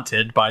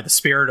haunted by the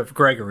spirit of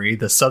Gregory,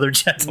 the southern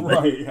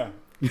gentleman. yeah.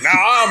 Now,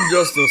 I'm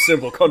just a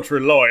simple country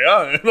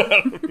lawyer.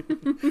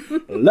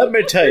 Let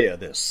me tell you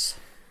this.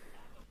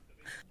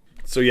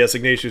 So yes,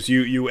 Ignatius,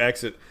 you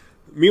exit.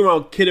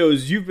 Meanwhile,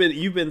 kiddos,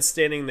 you've been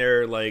standing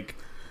there like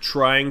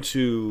trying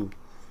to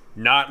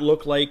not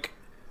look like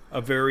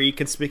a very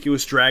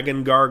conspicuous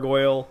dragon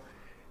gargoyle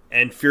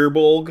and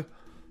Firbolg.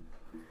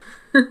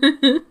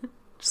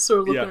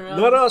 Sort of looking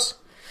around. Not us.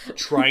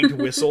 Trying to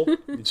whistle.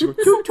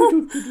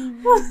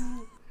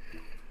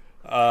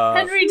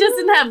 Henry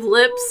doesn't have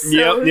lips.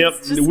 So Yep.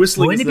 it's just-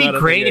 Whistling. Wouldn't is it be not a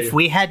great thing. if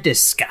we had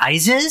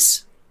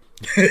disguises?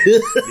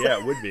 Yeah,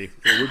 it would be.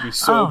 It would be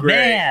so Oh great.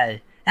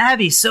 man, that'd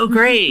be so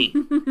great.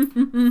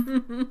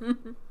 And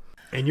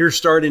you're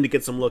starting to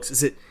get some looks.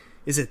 Is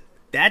it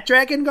that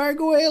dragon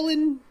gargoyle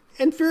and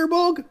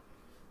Firbolg?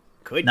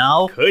 Could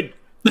No. Could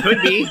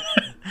be.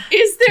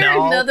 Is there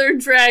No. another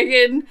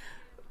dragon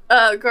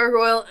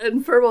Gargoyle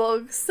and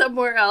Furbolg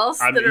somewhere else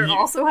that are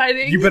also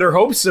hiding? You better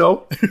hope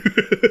so.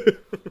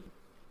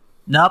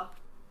 Nope.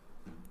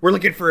 We're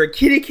looking for a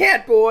kitty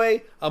cat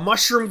boy, a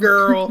mushroom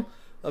girl,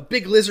 a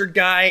big lizard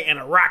guy, and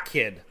a rock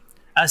kid.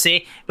 We're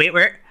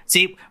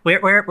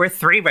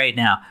 3 right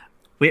now.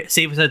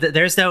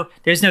 There's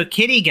no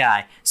kitty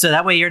guy, so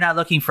that way you're not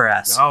looking for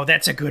us. Oh,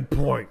 that's a good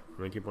point.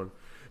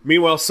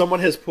 Meanwhile, someone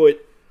has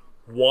put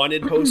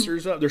wanted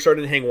posters up. They're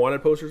starting to hang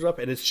wanted posters up,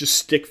 and it's just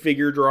stick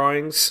figure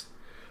drawings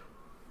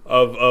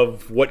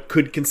of what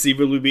could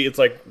conceivably be. It's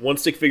like one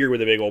stick figure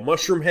with a big old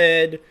mushroom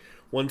head,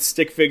 one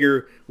stick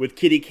figure with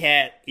kitty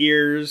cat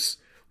ears,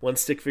 one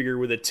stick figure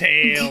with a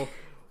tail,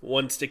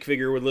 one stick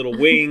figure with little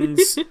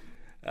wings.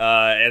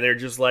 And they're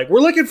just like, we're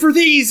looking for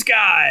these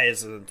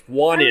guys. And it's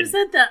wanted. I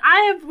said that.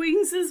 I have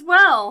wings as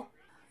well.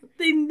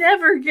 They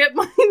never get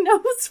my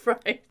nose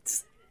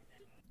right.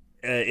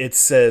 It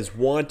says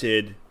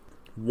wanted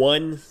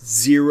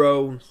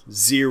 100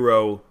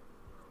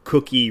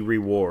 cookie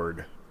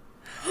reward.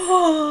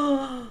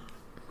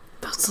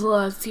 That's a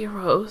lot of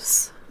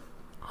zeros.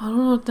 I don't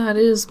know what that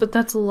is, but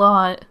that's a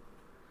lot.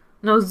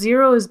 No,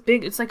 0 is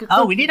big. It's like a cookie.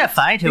 Oh, we need to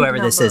find whoever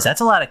this is. That's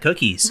a lot of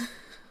cookies.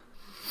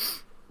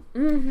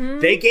 Mm-hmm.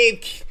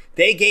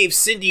 They gave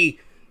Cindy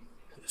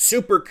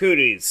super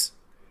cooties,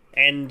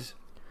 and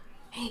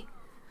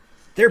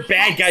they're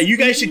bad guys. You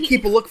guys should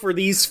keep a look for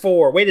these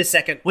 4. Wait a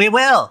second. We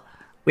will.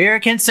 We are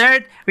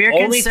concerned.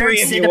 Only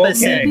 3 of you. Okay.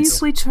 Maybe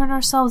if we turn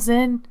ourselves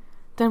in,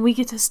 then we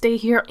get to stay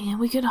here and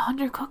we get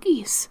 100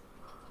 cookies.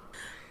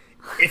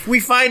 If we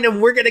find them,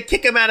 we're gonna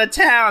kick them out of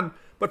town.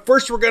 But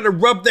first, we're gonna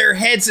rub their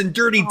heads in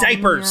dirty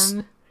diapers.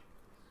 Man.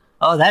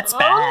 Oh, that's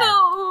bad.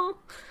 Oh no!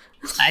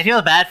 I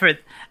feel bad for.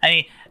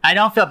 I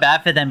don't feel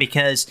bad for them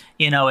because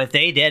if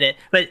they did it,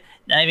 but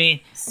I mean,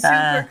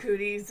 Super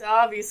cooties.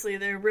 Obviously,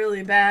 they're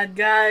really bad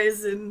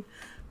guys, and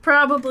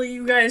probably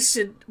you guys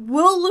should.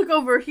 We'll look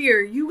over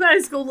here. You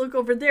guys go look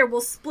over there. We'll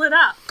split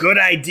up. Good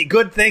idea.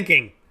 Good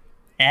thinking.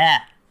 yeah.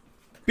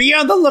 Be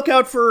on the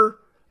lookout for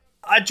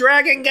a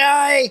dragon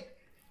guy,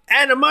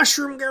 and a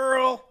mushroom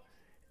girl,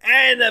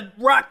 and a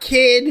rock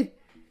kid,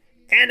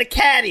 and a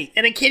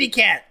kitty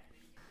cat.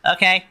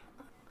 Okay.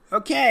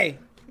 Okay.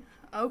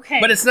 Okay.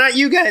 But it's not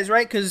you guys,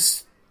 right?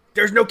 Because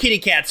there's no kitty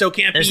cat, so it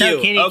can't There's be you.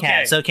 no kitty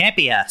cat, so it can't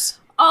be us.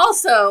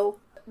 Also,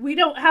 we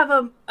don't have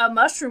a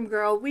mushroom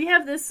girl. We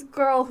have this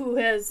girl who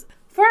has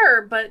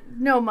fur, but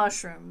no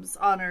mushrooms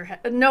on her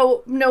head.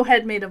 No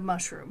head made of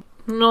mushroom.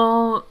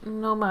 No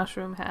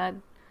mushroom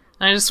head.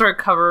 I just sort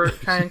of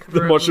trying to cover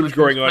The mushrooms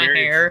growing on my your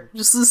hair,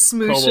 just to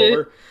smoosh comb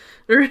it.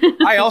 over.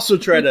 I also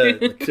try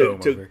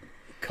to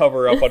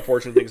cover up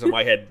unfortunate things on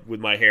my head with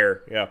my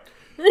hair. Yeah.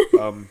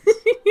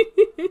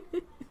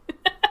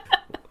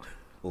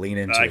 Lean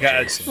into it,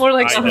 Jason. More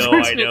like I know.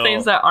 unfortunate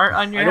things that aren't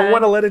on your I head. don't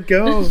want to let it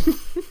go.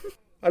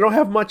 I don't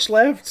have much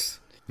left.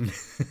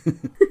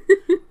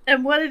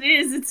 And what it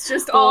is, it's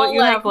just Well, all what you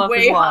like have left way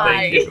is love.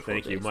 high.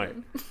 Thank you.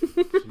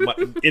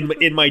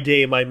 In my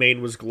day, my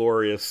mane was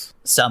glorious.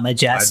 So I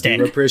majestic.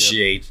 do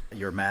appreciate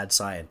your mad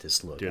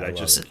scientist look. Dude, I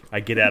love it. I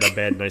get out of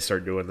bed and I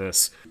start doing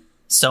this.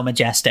 So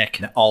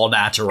majestic. All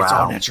natural. It's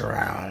all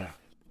natural.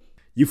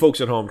 You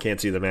folks at home can't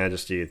see the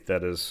majesty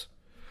that is.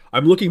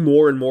 I'm looking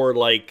more and more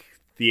like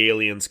the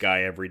aliens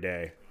guy every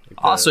day.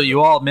 Like Also,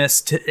 you all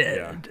missed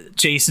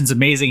Jason's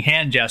amazing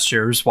hand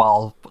gestures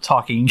while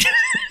talking.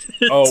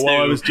 while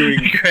I was doing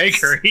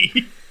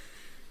Gregory.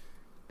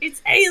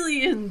 It's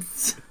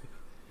aliens.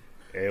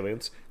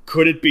 aliens.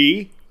 Could it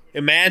be?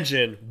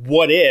 Imagine,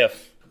 what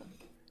if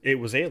it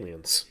was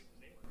aliens?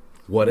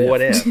 What if?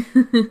 What if?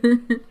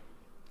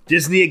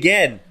 Disney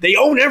again. They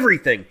own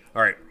everything.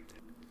 All right.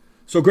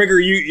 So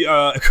Gregory, you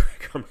I'm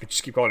gonna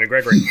just keep calling him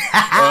Gregory.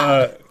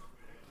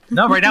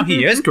 No, right now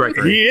he is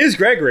Gregory. He is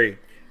Gregory.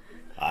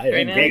 I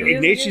am now Gregory. he is.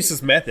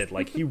 Ignatius's method,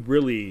 like he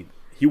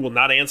will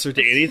not answer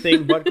to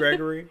anything but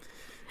Gregory.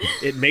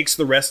 It makes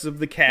the rest of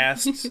the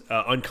cast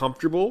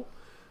uncomfortable,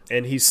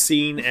 and he's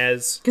seen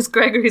as Because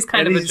Gregory's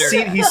kind of a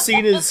jerk. he's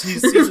seen as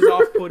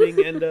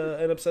off-putting and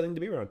upsetting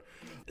to be around.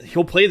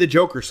 He'll play the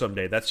Joker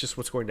someday. That's just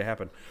what's going to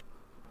happen.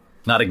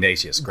 Not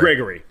Ignatius.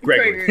 Gregory.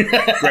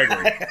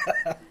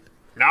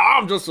 No,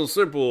 I'm just a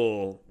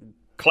simple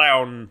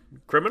clown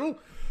criminal.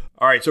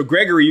 All right, so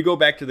Gregory, you go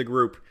back to the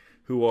group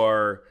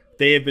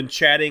they have been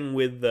chatting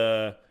with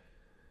the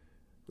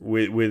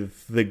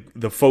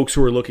folks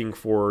who are looking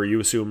for, you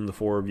assume the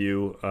 4 of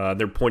you.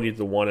 They're pointing to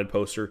the wanted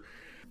poster.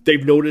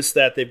 They've noticed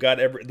that they've got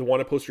the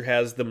wanted poster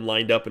has them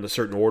lined up in a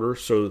certain order,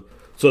 so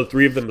the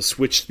 3 of them have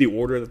switched the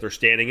order that they're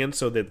standing in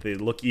so that they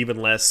look even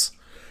less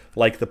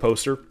like the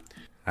poster.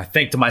 I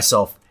think to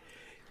myself,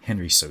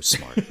 Henry's so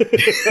smart.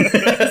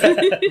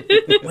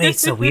 Wait,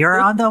 so we are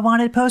on the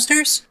wanted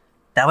posters?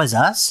 That was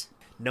us?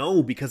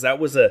 No, because that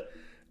was a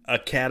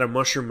cat, a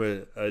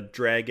mushroom, a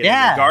dragon,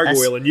 Yeah, and a gargoyle,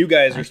 that's and you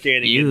guys are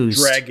standing confused.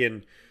 in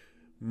dragon,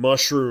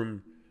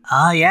 mushroom,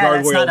 Oh, yeah,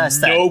 gargoyle, that's not us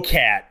then. no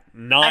cat,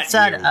 not That's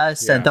not you.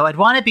 us then, though I'd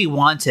want to be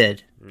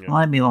wanted. I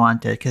want to be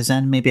wanted, because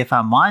then maybe if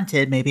I'm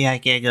wanted, maybe I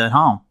get good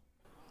home.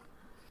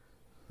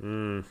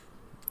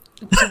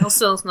 Jail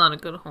cell's not a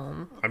good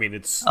home. I mean,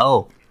 it's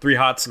 3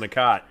 hots and a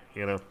cot,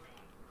 you know.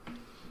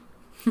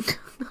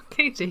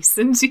 Okay,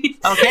 Jason. Geez.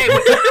 Okay,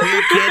 weird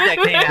kid that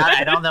came out.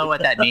 I don't know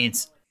what that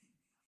means.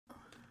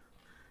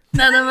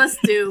 None of us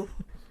do.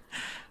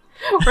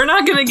 We're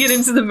not going to get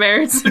into the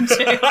merits of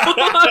jail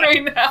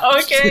right now,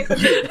 okay?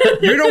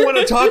 You don't want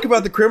to talk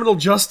about the criminal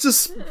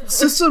justice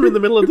system in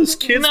the middle of this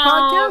kids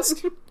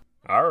podcast?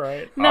 All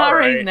right. Not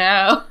right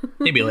now.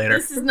 Maybe later.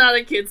 This is not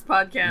a kids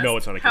podcast. No,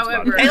 it's not a kids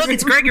However, podcast. Hey, look,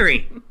 it's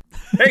Gregory.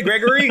 Hey,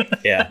 Gregory.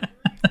 Yeah.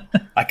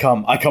 I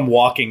come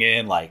walking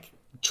in like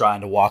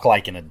trying to walk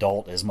like an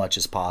adult as much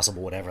as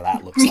possible, whatever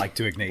that looks like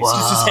to Ignatius.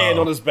 Just his hand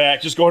on his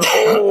back, just going,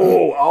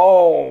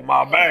 oh,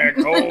 my back,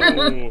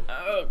 oh.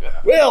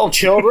 Well,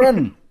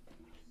 children,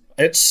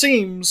 it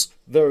seems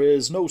there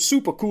is no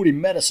super cootie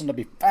medicine to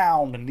be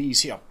found in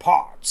these here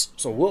parts.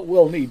 So what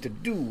we'll need to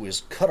do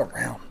is cut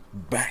around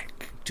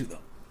back to the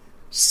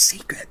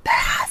secret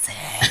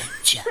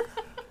passage.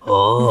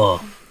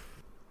 Oh.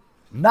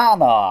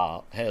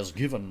 Nana has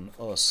given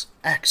us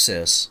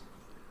access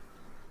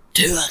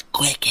to a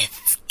quick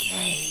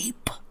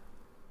escape.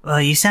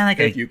 Well, you sound like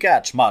If you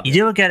catch my you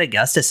do a good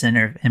Augustus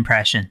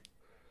impression.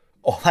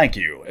 Oh, thank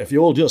you. If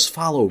you'll just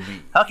follow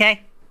me.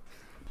 Okay.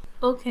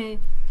 Okay.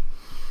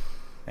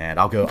 And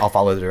I'll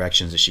follow the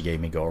directions that she gave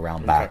me, go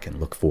around back and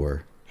look for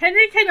her.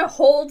 Henry kind of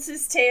holds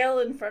his tail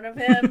in front of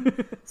him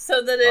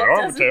so that it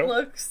doesn't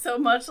look so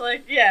much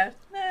like,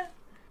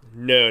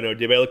 No,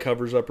 Debella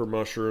covers up her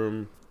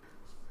mushroom.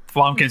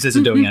 Flomkins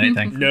isn't doing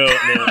anything. No.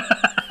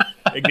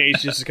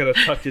 Ignatius just kind of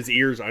tucked his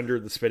ears under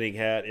the spinning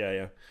hat.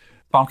 Yeah.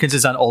 Flomkins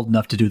is not old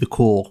enough to do the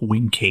cool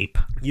wing cape.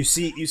 You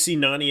see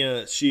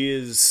Nania, she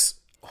is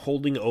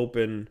holding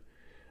open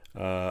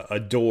a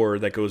door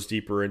that goes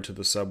deeper into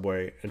the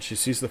subway, and she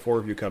sees the 4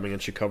 of you coming,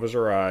 and she covers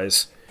her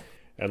eyes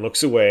and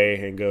looks away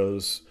and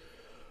goes,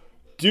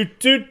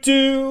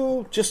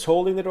 do, just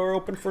holding the door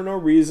open for no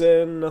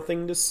reason,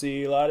 nothing to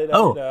see,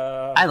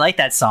 la-di-da-di-da. I like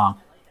that song.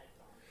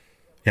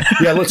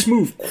 Yeah, let's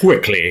move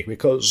quickly,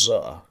 because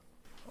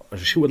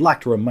she would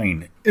like to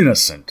remain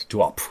innocent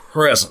to our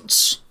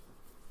presence.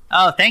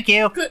 Oh, thank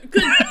you.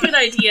 Good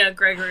idea,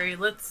 Gregory.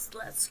 Let's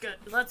get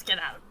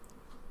out.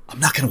 I'm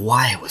not gonna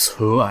lie, it was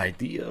her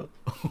idea.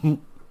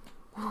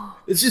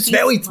 It's just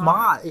very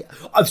smart.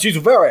 She's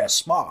very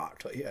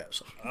smart,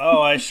 yes.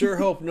 Oh, I sure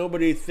hope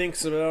nobody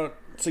thinks about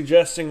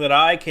suggesting that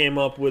I came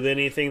up with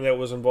anything that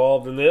was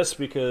involved in this,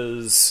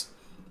 because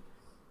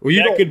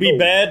that could be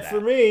bad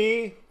for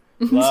me.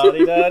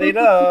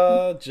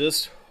 La-di-da-di-da.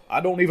 Just I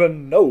don't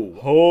even know.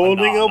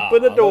 holding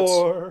open a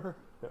door.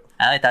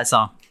 I like that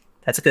song.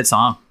 That's a good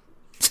song.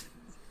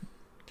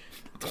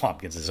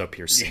 Tompkins is up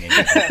here singing.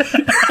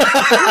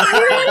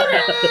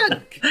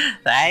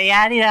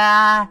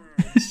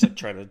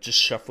 Trying to just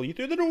shuffle you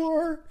through the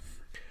door.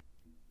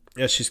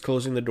 As she's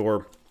closing the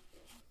door,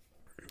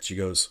 she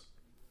goes,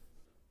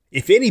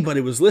 if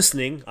anybody was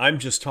listening, I'm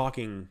just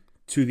talking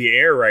to the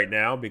air right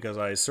now because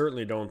I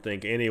certainly don't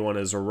think anyone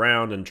is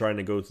around and trying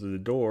to go through the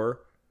door.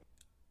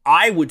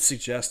 I would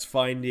suggest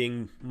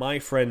finding my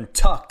friend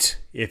Tucked,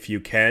 if you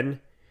can.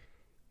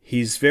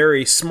 He's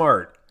very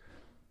smart.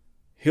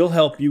 He'll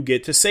help you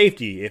get to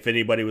safety, if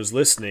anybody was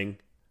listening.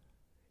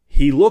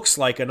 He looks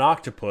like an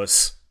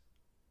octopus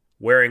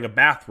wearing a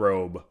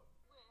bathrobe.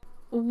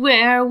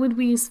 Where would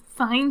we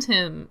find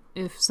him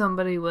if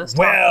somebody was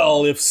talking?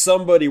 Well, if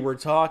somebody were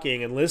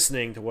talking and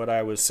listening to what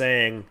I was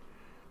saying,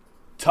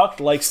 Tucked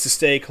likes to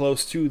stay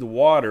close to the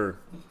water.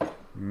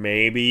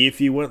 Maybe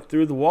if you went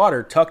through the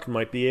water, Tucked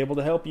might be able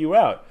to help you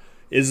out,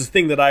 is the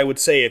thing that I would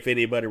say if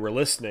anybody were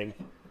listening.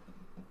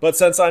 But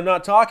since I'm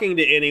not talking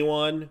to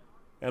anyone,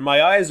 and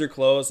my eyes are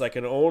closed, I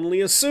can only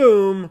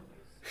assume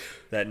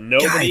that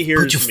nobody hears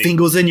me. Put your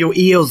fingers in your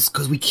ears,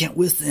 because we can't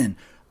listen.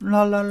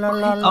 La la la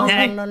la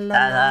Okay. la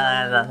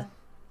la la.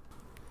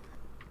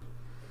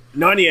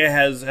 Nania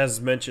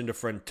has mentioned a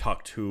friend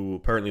Tucked who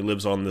apparently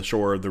lives on the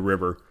shore of the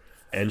river,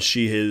 and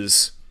she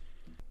is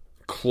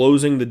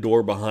closing the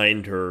door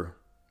behind her.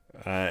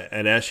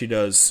 And as she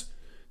does,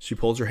 she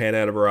pulls her hand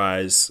out of her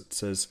eyes. It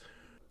says,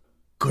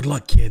 "Good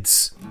luck,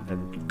 kids."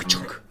 And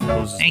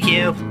closes. Thank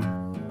you.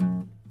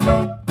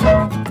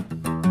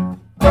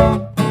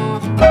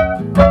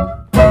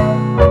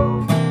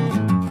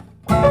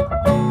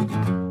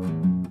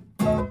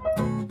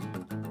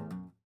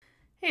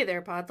 Hey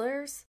there,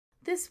 Podlers.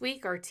 This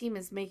week, our team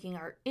is making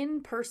our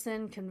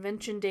in-person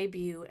convention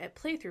debut at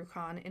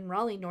PlaythroughCon in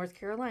Raleigh, North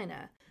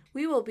Carolina.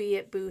 We will be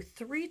at booth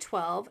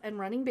 312 and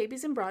running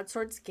Babies and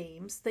Broadswords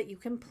games that you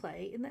can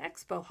play in the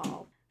expo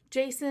hall.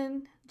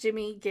 Jason,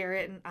 Jimmy,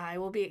 Garrett, and I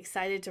will be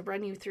excited to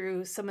run you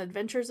through some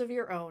adventures of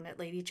your own at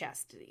Lady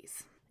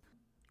Chastity's.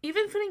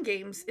 Even Footing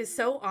Games is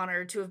so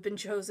honored to have been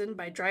chosen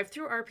by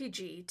Drive-Thru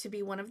RPG to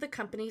be one of the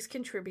companies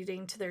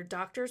contributing to their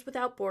Doctors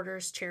Without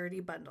Borders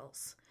charity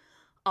bundles.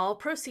 All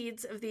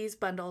proceeds of these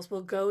bundles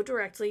will go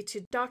directly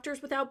to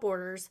Doctors Without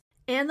Borders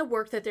and the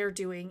work that they're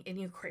doing in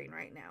Ukraine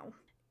right now.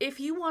 If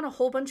you want a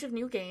whole bunch of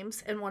new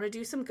games and want to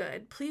do some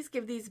good, please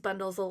give these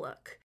bundles a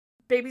look.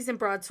 Babies and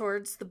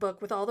Broadswords, the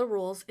book with all the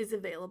rules, is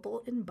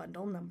available in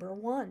bundle number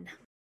 1.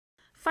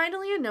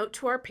 Finally, a note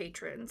to our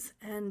patrons.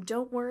 And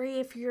don't worry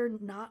if you're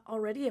not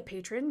already a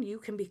patron, you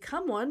can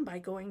become one by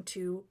going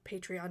to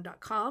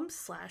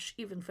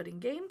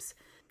patreon.com/evenfootinggames.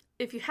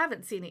 If you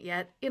haven't seen it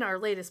yet, in our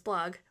latest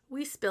blog,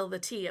 we spill the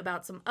tea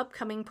about some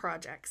upcoming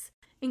projects,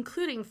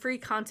 including free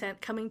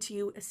content coming to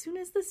you as soon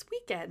as this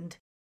weekend.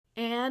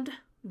 And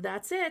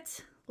that's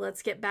it.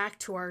 Let's get back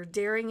to our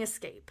daring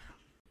escape.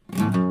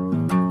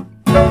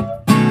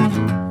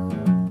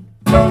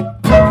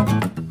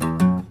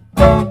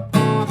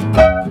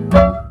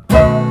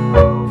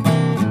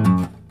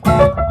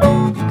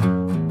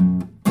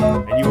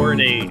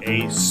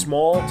 A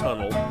small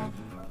tunnel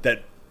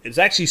that is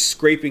actually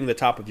scraping the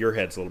top of your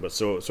heads a little bit.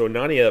 So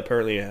Nania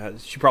apparently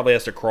she probably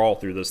has to crawl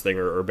through this thing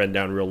or bend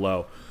down real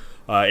low.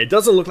 It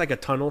doesn't look like a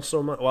tunnel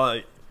so much.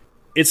 Well,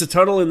 it's a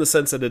tunnel in the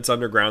sense that it's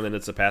underground and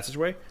it's a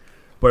passageway,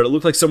 but it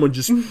looked like someone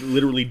just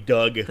literally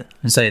dug.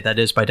 And say that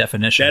is by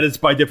definition. That is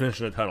by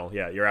definition a tunnel.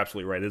 Yeah, you're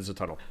absolutely right. It is a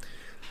tunnel.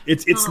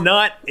 It's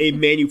not a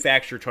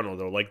manufactured tunnel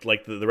though, like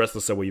the rest of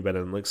the subway you've been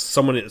in. Like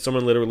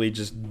someone literally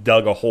just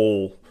dug a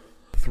hole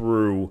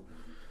through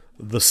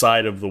the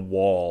side of the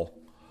wall.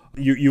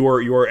 You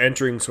are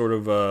entering sort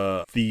of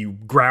the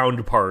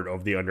ground part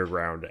of the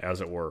underground, as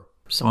it were.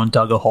 Someone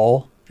dug a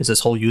hole. Is this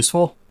hole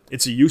useful?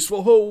 It's a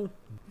useful hole.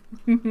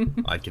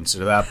 I'd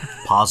consider that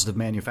positive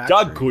manufacturing.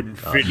 Doug couldn't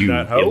fit you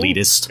that hole.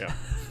 Elitist.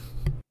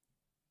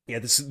 Yeah.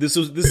 This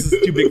is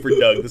too big for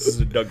Doug. This is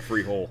a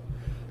Doug-free hole.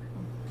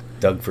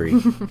 Doug-free.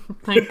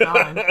 Thank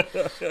God.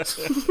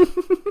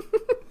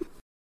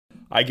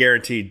 I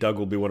guarantee Doug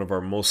will be one of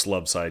our most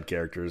loved side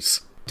characters.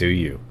 Do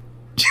you?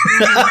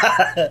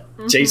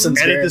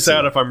 Jason's edit this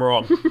out if I'm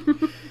wrong.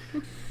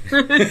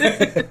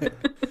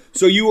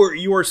 So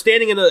you are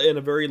standing in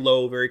a very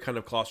low, very kind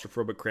of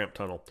claustrophobic, cramped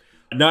tunnel.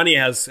 Nani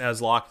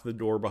has locked the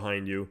door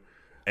behind you,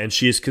 and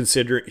she's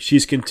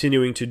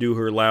continuing to do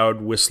her loud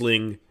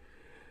whistling,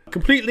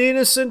 completely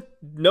innocent.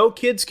 No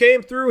kids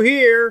came through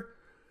here,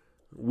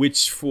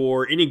 which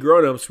for any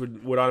grown-ups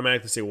would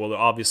automatically say, well,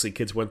 obviously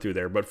kids went through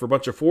there. But for a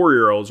bunch of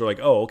 4-year-olds, they're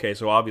like, oh, okay,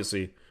 so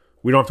obviously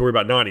we don't have to worry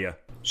about Nadia.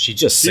 She's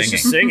just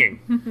singing.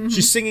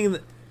 She's singing.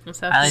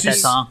 I like that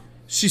song.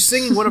 She's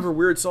singing one of her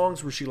weird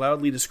songs where she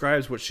loudly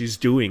describes what she's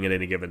doing at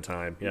any given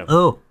time. Yeah.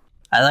 Oh,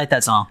 I like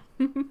that song.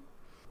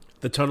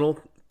 The tunnel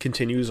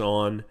continues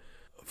on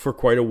for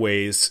quite a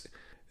ways.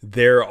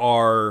 There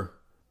are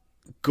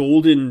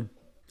golden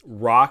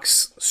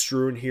rocks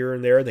strewn here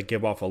and there that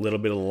give off a little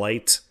bit of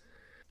light,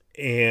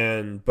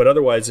 but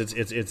otherwise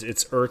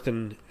it's earth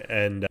and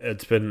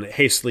it's been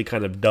hastily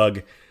kind of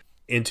dug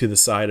into the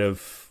side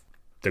of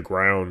the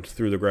ground,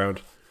 through the ground.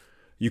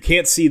 You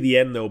can't see the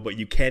end though, but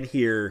you can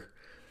hear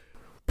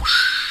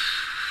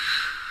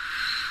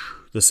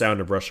the sound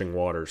of rushing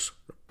waters.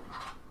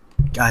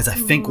 Guys, I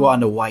think we're on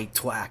the white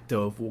track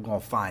though. If we're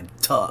gonna find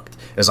tucked,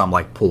 as I'm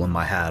like pulling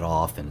my hat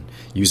off and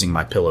using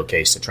my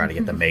pillowcase to try to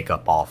get the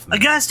makeup off me.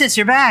 Augustus,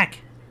 you're back.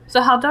 So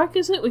how dark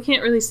is it? We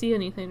can't really see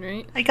anything,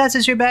 right?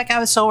 Augustus, you're back. I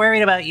was so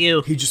worried about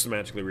you. He just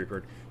magically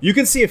reappeared. You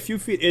can see a few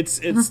feet.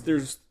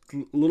 There's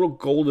little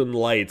golden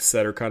lights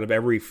that are kind of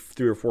every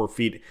 3 or 4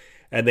 feet,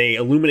 and they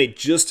illuminate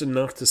just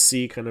enough to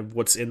see kind of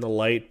what's in the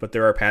light, but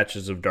there are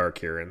patches of dark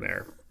here and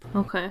there.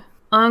 Okay.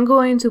 I'm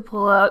going to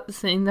pull out the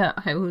thing that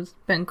I was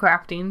been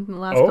crafting in the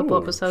last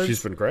couple episodes.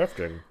 She's been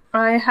crafting.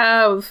 I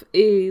have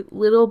a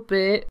little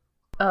bit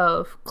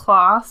of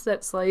cloth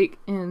that's like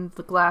in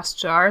the glass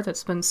jar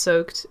that's been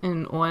soaked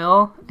in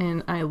oil,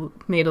 and I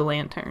made a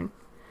lantern.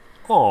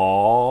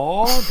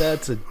 Aww,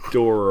 that's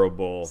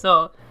adorable.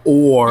 So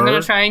or I'm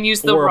gonna try and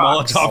use the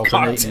rocks. Molotov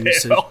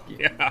cocktail.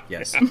 Yeah.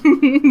 Yes.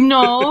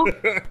 No.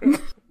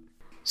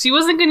 She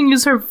wasn't going to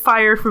use her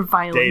fire for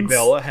violence.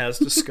 Daybella has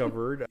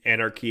discovered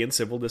anarchy and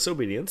civil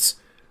disobedience.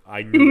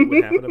 I knew it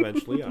would happen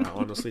eventually. I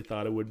honestly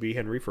thought it would be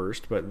Henry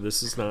first, but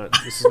this is not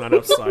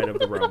outside of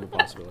the realm of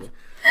possibility.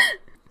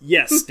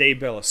 Yes,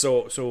 Daybella.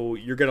 So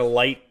you're gonna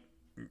light.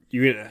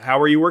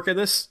 How are you working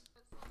this?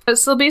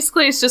 So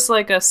basically, it's just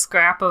like a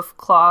scrap of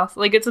cloth.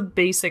 Like it's a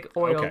basic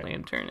oil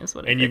lantern, is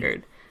what I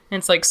figured. And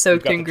it's like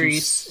soaked in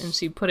grease, and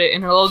she put it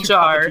in her little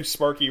jar. Got the 2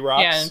 sparky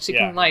rocks. Yeah, and she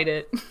can light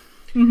it.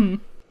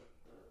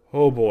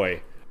 Oh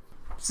boy!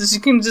 So she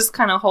can just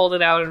kind of hold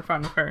it out in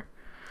front of her.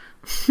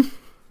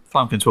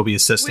 Thumbkins will be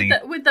assisting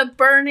with a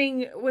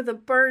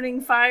burning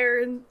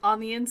fire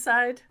on the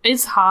inside.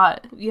 It's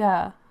hot.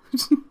 Yeah.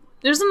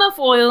 There's enough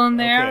oil in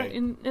there,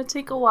 and it'll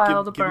take a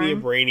while to burn. Give me a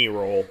brainy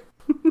roll.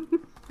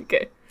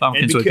 Okay.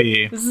 Thumbkins would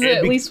be. This is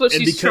at least what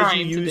she's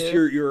trying to do. Because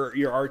you used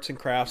your arts and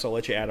crafts, I'll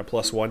let you add a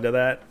 +1 to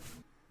that.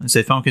 I'd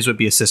say Thumbkins would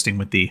be assisting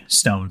with the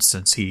stones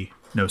since he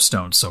knows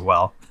stones so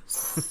well.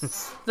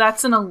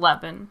 That's an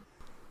 11.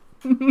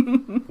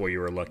 Boy, you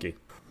were lucky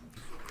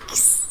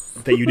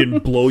that you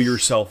didn't blow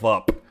yourself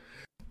up.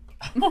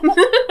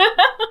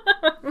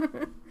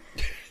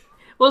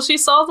 Well, she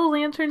saw the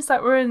lanterns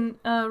that were in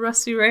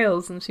Rusty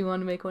Rails, and she wanted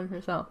to make one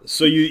herself.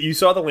 So you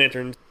saw the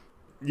lantern,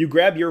 you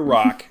grab your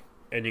rock,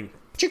 and you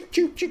chick,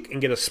 chick, chick,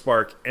 and get a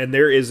spark, and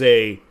there is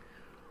a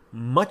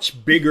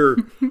much bigger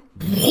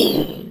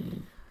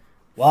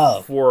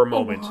wow for a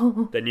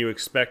moment than you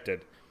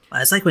expected.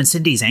 It's like when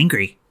Cindy's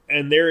angry.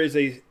 And there is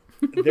a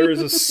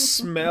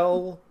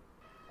smell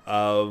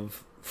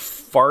of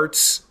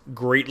farts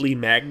greatly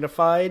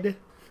magnified,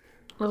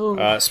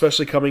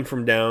 especially coming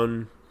from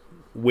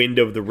downwind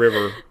of the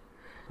river.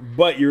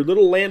 But your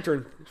little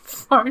lantern...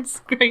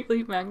 Farts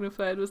Greatly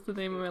Magnified was the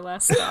name of my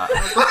last stop.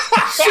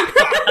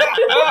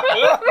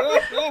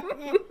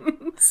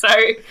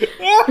 Sorry.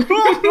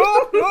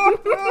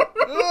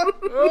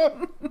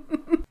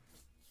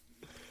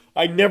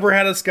 I never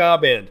had a ska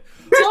band.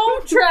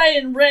 Don't try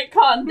and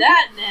retcon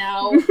that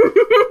now.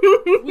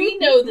 We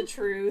know the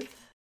truth.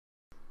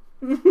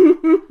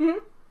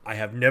 I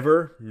have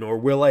never, nor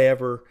will I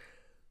ever,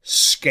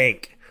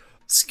 skank.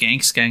 Skank,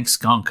 skank,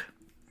 skunk.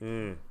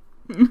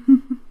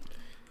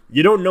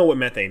 You don't know what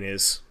methane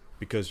is,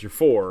 because you're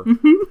 4.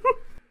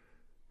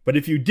 But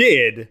if you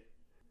did,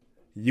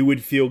 you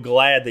would feel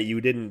glad that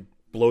you didn't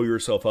blow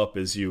yourself up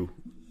as you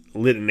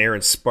lit an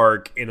errant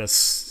spark in a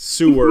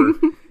sewer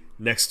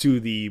next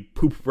to the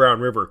Poop Brown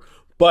River.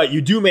 But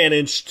you do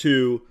manage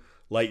to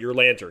light your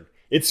lantern.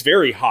 It's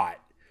very hot.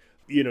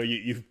 You know,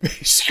 you've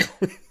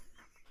basically...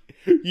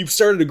 You've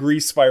started a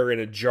grease fire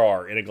in a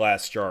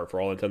glass jar, for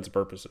all intents and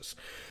purposes.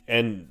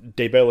 And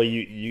Daybella,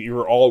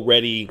 you're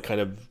already kind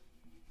of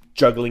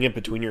juggling it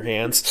between your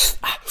hands.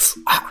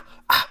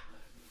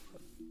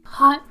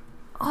 Hot.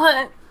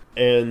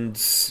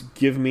 And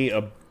give me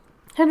a...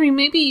 Henry,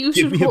 maybe you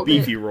should hold it. Give me a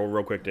beefy roll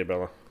real quick,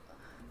 Daybella.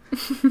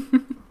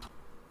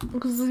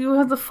 Because you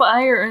have the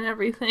fire and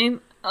everything.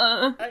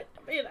 I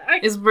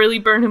It's really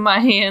burning my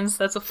hands.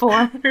 That's a 4.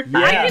 I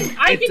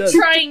can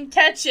try and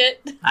catch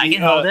it. I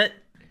can hold it.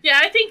 Yeah,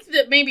 I think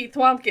that maybe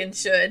Thwompkin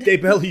should.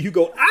 Daybella, you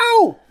go,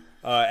 ow!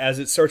 As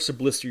it starts to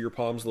blister your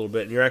palms a little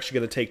bit, and you're actually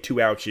going to take 2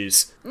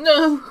 ouchies.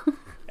 No.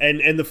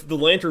 And the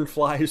lantern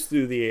flies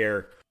through the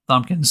air.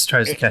 Thumpkins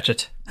tries to catch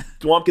it.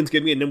 Thwompkins,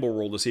 give me a nimble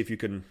roll to see if you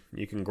can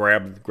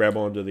grab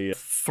onto the...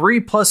 3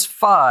 plus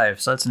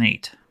 5, so that's an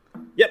 8.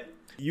 Yep.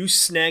 You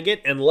snag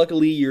it, and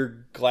luckily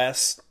your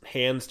glass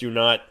hands do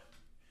not...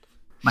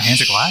 My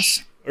hands are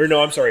glass? Or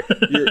no, I'm sorry.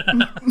 You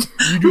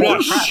do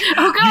not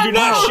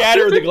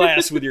shatter the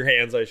glass with your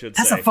hands, I should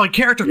say. That's a fun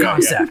character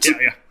concept.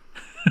 Yeah.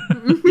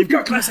 You've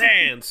got glass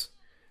hands.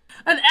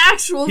 An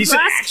actual He's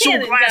glass an actual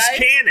cannon, glass guys.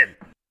 cannon.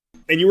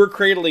 And you were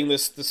cradling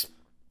this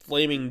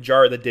flaming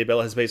jar that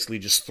Daybella has basically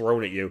just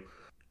thrown at you.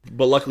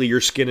 But luckily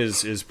your skin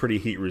is pretty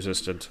heat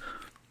resistant.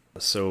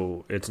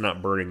 So it's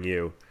not burning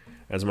you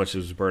as much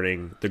as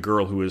burning the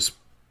girl who is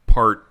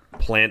part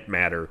plant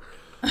matter.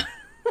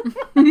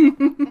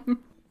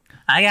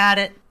 I got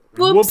it.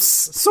 Whoops.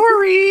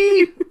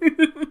 Sorry.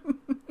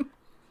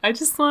 I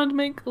just wanted to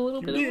make a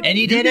little bit of... And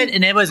you did it,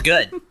 and it was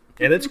good.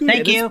 And it's good.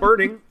 Thank you. It's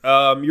burning.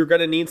 You're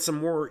going to need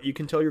some more. You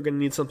can tell you're going to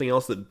need something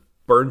else that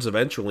burns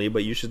eventually,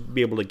 but you should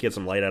be able to get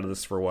some light out of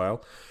this for a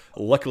while.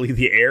 Luckily,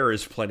 the air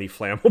is plenty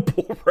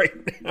flammable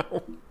right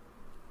now.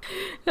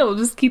 Yeah, we'll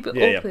just keep it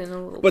open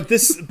a little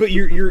bit. But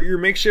your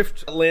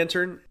makeshift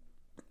lantern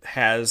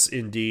has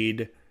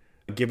indeed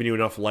given you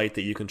enough light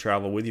that you can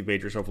travel with. You've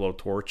made yourself a little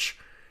torch.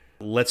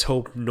 Let's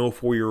hope no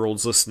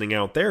 4-year-olds listening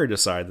out there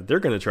decide that they're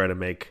going to try to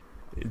make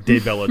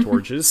Daybella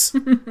torches.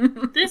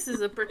 This is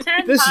a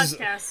pretend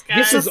podcast, guys.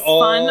 This is all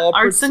fun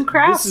arts and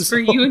crafts for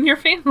you and your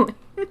family.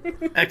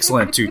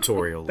 Excellent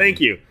tutorial. Thank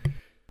you.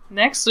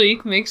 Next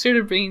week, make sure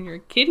to bring your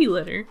kitty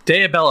litter.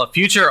 Daybella,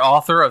 future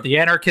author of the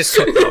Anarchist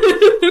Cookbook.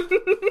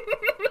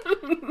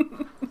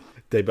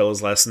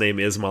 Daybella's last name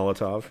is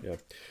Molotov. Yeah.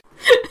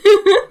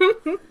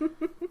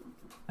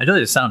 I do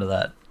like the sound of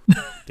that.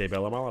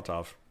 Daybella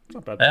Molotov.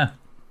 Not bad. Yeah.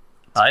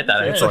 I like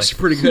that, It's actually. actually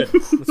pretty good.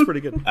 That's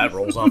pretty good. That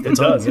rolls off the It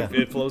tongue. does. Yeah.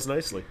 It flows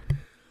nicely.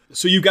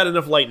 So you've got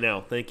enough light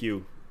now. Thank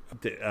you,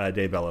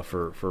 Daybella,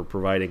 for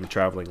providing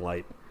traveling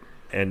light.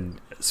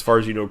 And as far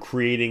as you know,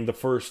 creating the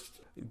first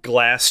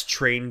glass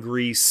train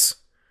grease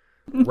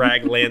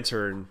rag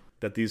lantern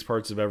that these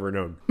parts have ever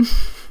known.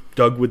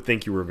 Doug would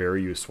think you were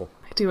very useful.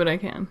 I do what I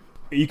can.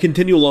 You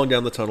continue along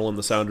down the tunnel, and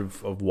the sound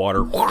of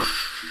water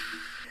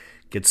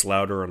gets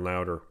louder and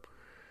louder.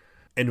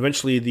 And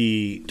eventually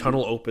the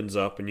tunnel opens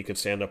up, and you can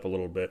stand up a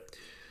little bit.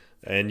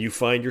 And you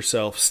find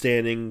yourself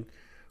standing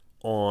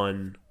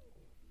on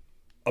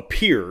a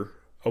pier,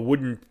 a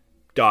wooden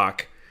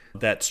dock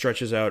that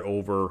stretches out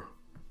over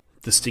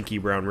the stinky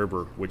brown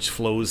river, which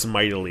flows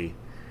mightily.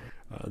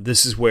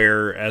 This is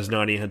where, as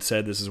Nani had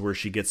said, this is where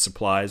she gets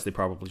supplies. They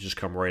probably just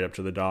come right up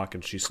to the dock,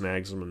 and she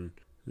snags them. And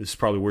this is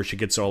probably where she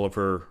gets all of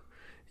her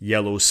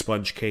yellow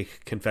sponge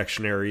cake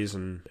confectionaries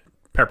and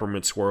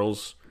peppermint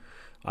swirls.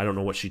 I don't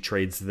know what she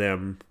trades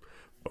them,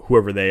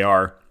 whoever they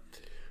are.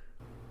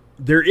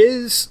 There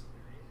is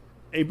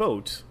a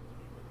boat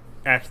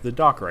at the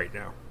dock right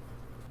now.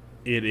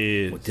 It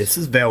is... Well, this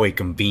is very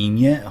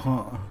convenient,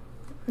 huh?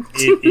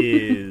 It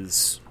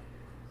is...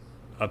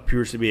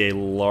 appears to be a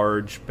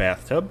large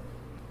bathtub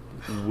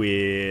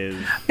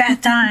with... Bath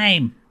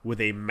time!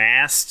 With a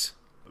mast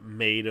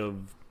made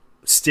of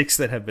sticks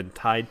that have been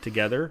tied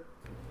together.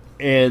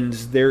 And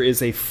there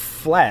is a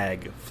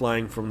flag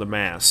flying from the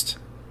mast.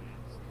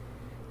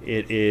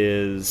 It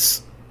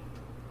is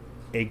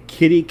a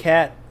kitty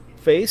cat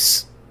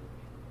face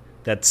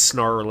that's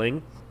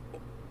snarling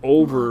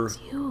over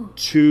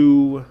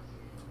 2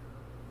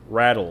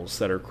 rattles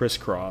that are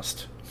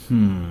crisscrossed.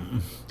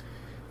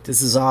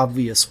 This is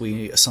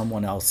obviously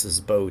someone else's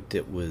boat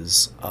that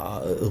was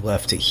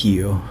left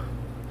here.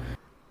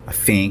 I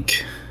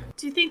think.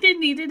 Do you think they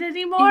need it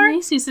anymore?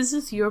 Ignatius, this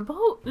is your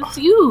boat. It's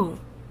you.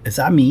 Is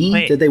that me?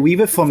 Wait, Did they leave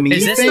it for me?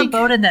 Is this the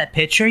boat in that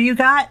picture you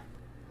got?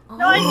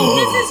 No, I think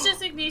this is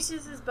just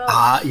Ignatius's boat.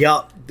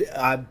 Yeah.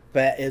 I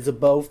bet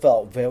Isabel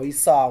felt very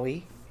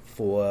sorry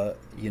for,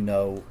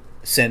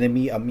 sending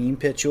me a mean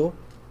picture.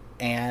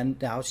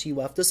 And now she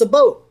left us a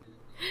boat.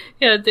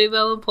 Yeah,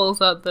 Daybella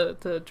pulls out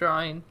the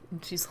drawing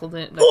and she's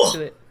holding it next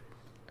to it.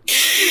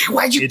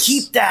 Why'd you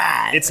keep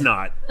that? It's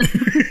not.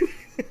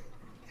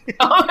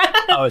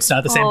 Oh, it's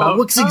not the same It boat?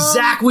 looks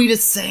exactly the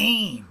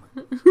same.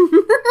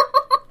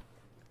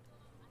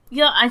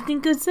 Yeah, I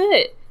think it's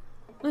it.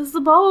 It's the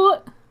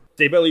boat.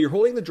 Daybella, you're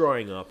holding the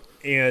drawing up,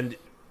 and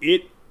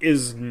it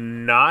is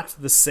not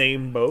the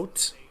same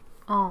boat,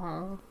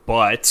 Oh.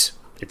 but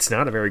it's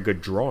not a very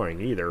good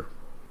drawing either.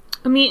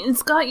 I mean,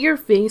 it's got your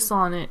face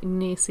on it,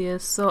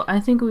 Ignatius, so I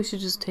think we should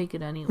just take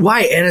it anyway.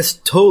 Why? And it's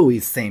totally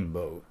the same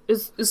boat.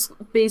 It's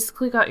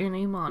basically got your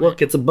name on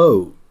Look, it. it's a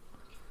boat.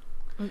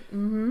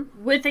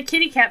 With a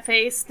kitty cat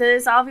face that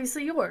is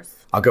obviously yours.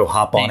 I'll go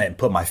hop on it and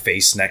put my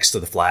face next to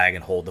the flag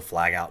and hold the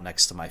flag out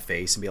next to my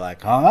face and be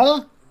like,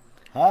 huh?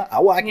 I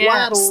like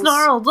waddles.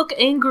 Snarl, look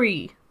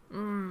angry.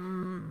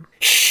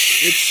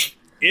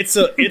 It's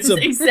a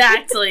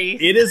Exactly.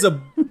 it is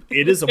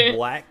a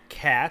black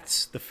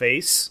cat, the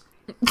face.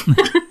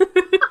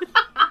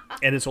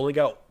 And it's only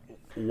got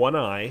one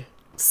eye.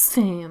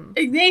 Sam.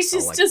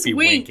 Ignatius Like, just be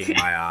winked. winking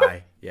my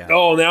eye. Yeah.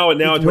 Oh, now it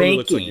totally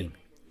looks like winking.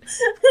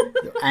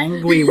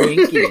 Angry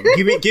winking.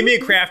 Give me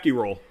a crafty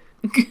roll.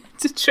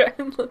 To try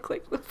and look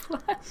like the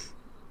Flash.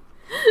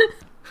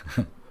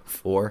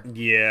 4.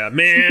 Yeah,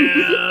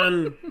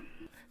 man.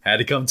 Had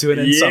to come to an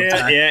end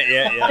sometime.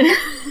 Yeah.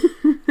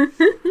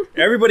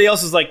 Everybody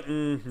else is like,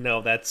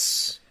 no,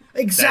 that's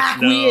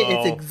Exactly it.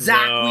 It's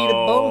exactly the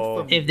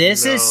boat for me. If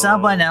this is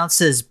someone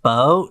else's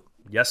boat,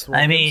 yes.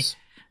 I mean,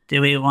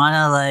 do we want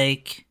to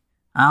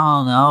I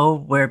don't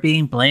know, we're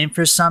being blamed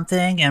for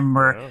something and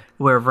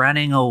we're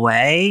running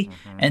away,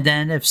 and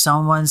then if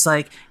someone's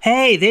like,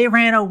 hey, they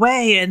ran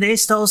away and they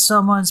stole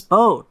someone's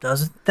boat,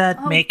 doesn't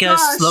that make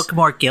us look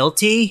more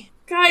guilty?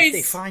 If they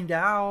Guys, find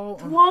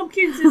out.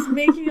 Wompkins is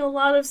making a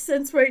lot of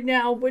sense right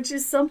now, which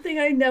is something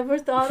I never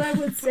thought I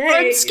would say.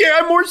 I'm scared.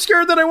 I'm more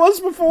scared than I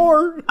was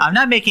before. I'm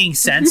not making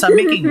sense, I'm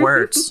making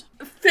words.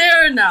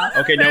 Fair enough.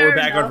 Okay, now fair we're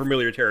back enough. on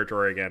familiar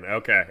territory again.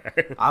 Okay.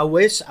 I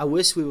wish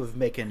we were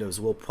making those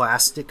little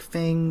plastic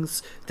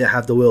things that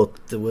have the little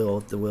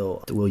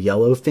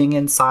yellow thing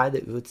inside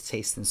that was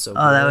tasting so good.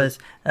 Oh, that was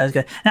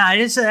good. No,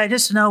 I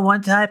just know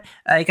one time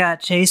I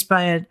got chased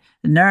by a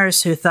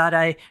nurse who thought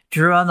I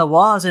drew on the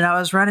walls and I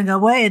was running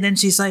away, and then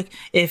she's like,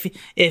 if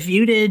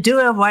you didn't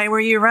do it, why were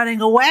you running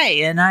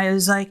away? And I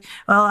was like,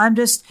 well, I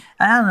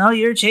don't know,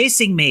 you're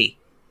chasing me.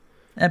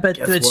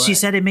 But she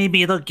said it made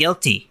me look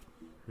guilty.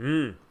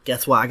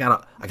 Guess what? I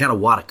got a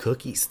wad of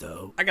cookies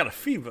though. I got a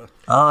fever.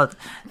 Oh,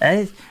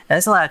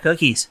 that's a lot of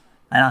cookies.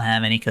 I don't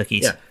have any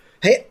cookies. Yeah.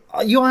 Hey,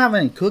 you don't have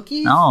any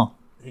cookies? No.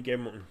 He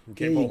gave them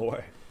all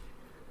away.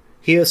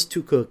 Here's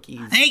 2 cookies.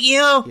 Thank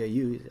you.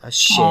 Yeah, I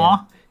share.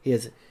 Aw.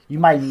 You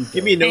might need.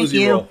 Give me a nosy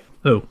you. roll.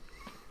 Who?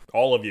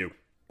 All of you.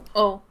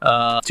 Oh,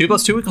 2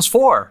 + 2 =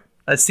 4.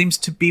 That seems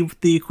to be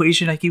the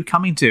equation I keep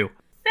coming to.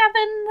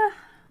 7.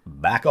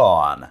 Back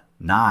on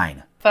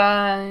 9.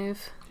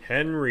 5.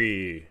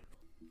 Henry.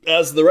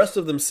 As the rest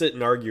of them sit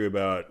and argue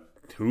about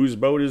whose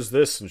boat is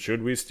this and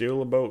should we steal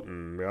a boat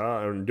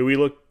and do we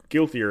look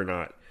guilty or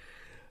not,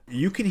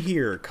 you can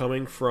hear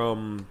coming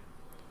from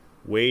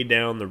way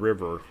down the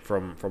river,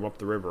 from up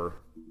the river.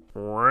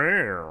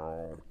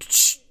 I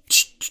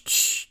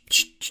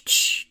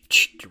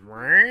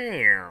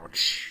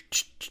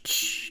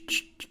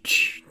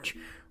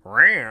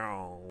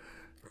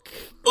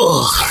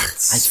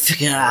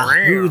figured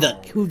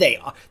out who they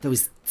are.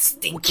 Those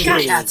stinking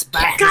cats.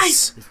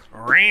 Guys,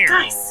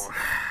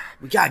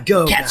 We gotta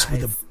go. Cats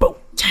with a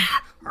boat. I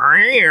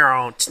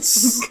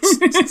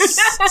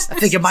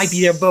think it might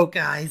be their boat,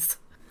 guys.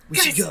 We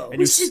should go.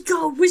 we should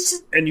go. We should.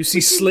 And you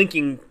see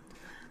slinking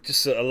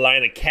just a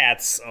line of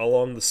cats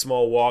along the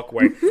small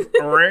walkway.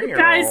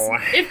 Guys,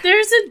 if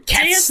there's a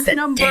Cats dance that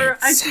number, dance.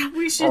 I think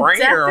we should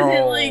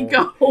definitely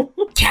go.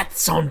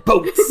 Cats on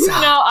boats.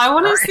 No, I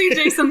want to see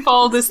Jason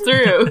follow this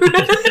through.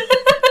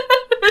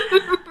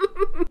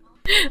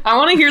 I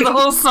want to hear the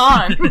whole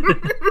song.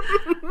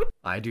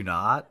 I do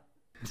not.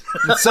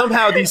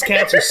 Somehow these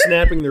cats are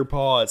snapping their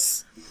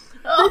paws.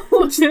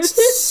 Come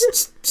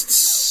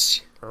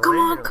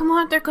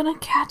on, they're gonna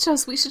catch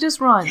us. We should just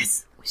run.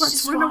 Yes, We should let's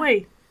just run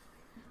away.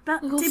 We'll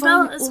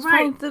Daybella is we'll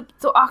right. find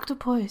the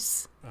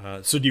octopus.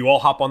 So do you all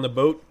hop on the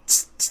boat?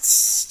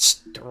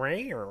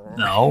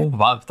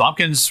 No.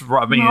 Thumpkins,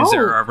 I mean, is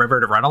there a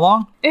river to run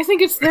along? I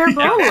think it's their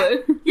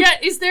boat. Yeah,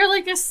 is there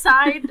like a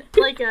side,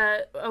 like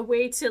a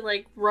way to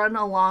like run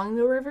along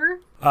the river?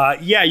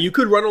 Yeah, you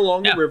could run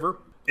along Yeah. the river.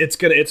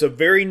 It's a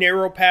very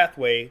narrow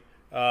pathway.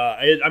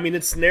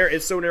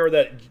 It's so narrow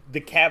that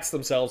the cats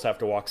themselves have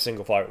to walk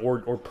single file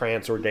or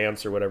prance or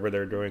dance or whatever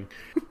they're doing.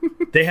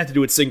 They have to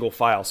do it single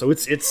file. So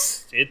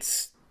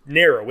it's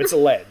narrow. It's a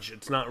ledge.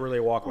 It's not really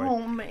a walkway.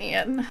 Oh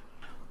man.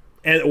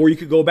 Or you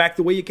could go back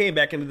the way you came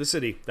back into the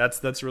city.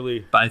 That's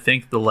really. But I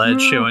think the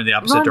ledge going the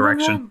opposite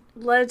direction.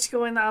 Ledge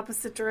going the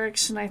opposite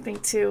direction, I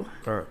think too.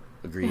 All right.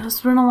 Agreed. Yeah,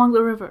 let's run along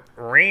the river.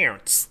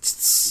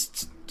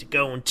 To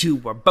go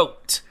into a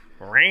boat.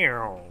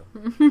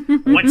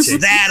 What's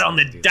that on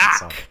the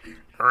dock?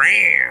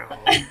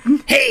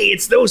 Hey,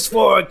 it's those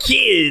 4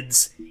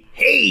 kids.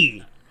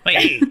 Hey.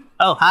 Hey.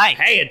 Oh, hi.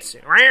 Hey, it's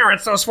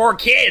those 4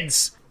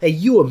 kids. Hey,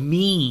 you are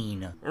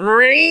mean.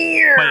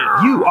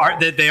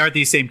 Wait, they are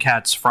these same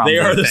cats from They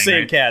are the thing,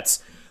 same right?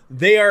 cats.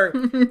 They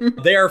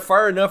are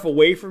far enough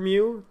away from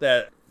you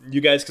that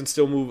you guys can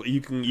still move. You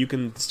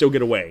can still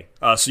get away.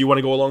 So you want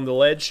to go along the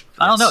ledge?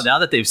 I don't know. Now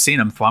that they've seen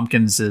him,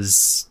 Thwompkins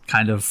is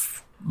kind of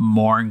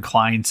more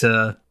inclined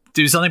to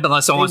do something, but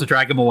unless someone wants to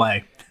drag him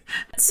away.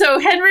 So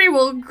Henry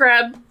will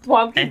grab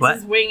Thwompkins'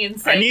 What? wing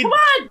and say, "Come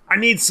on!" I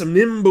need some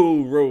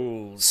nimble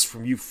rolls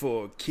from you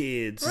 4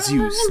 kids as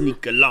you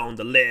sneak along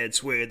the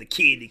ledge where the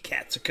kitty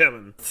cats are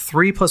coming.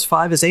 3 +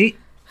 5 is 8.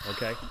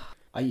 Okay.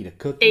 I eat a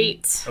cookie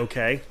 8.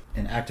 Okay.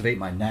 and activate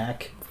my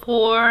knack.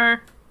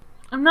 4.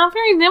 I'm not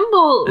very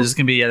nimble. This is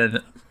going to be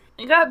at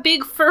I got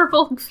big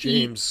furble feet.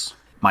 James.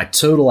 My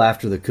total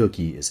after the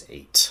cookie is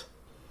 8.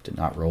 Did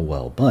not roll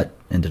well, but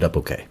ended up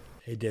okay.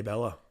 Hey,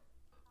 Daybella.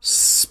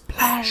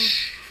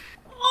 Splash.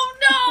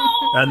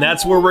 Oh no! And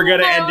that's where we're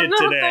gonna end it not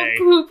today.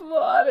 The poop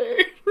water.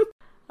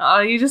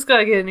 Oh, you just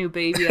gotta get a new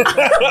baby. At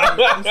that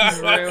point. This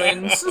is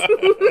ruins.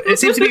 It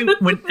seems to be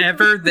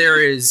whenever there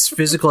is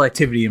physical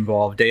activity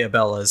involved,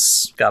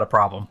 Dayabella's got a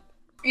problem.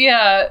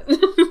 Yeah.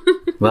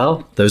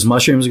 Well, those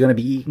mushrooms are going to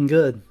be eaten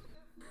good.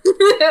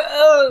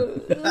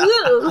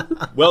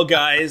 Well,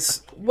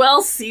 guys.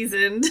 Well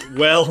seasoned.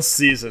 Well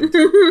seasoned.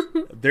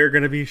 They're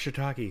going to be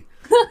shiitake.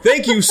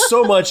 Thank you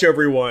so much,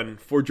 everyone,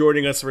 for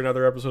joining us for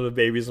another episode of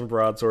Babies and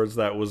Broadswords.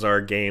 That was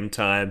our game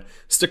time.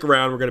 Stick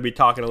around. We're going to be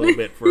talking a little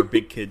bit for a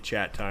big kid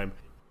chat time.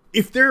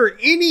 If there are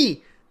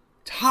any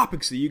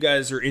topics that you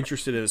guys are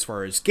interested in as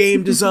far as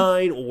game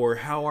design or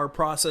how our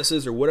process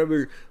is or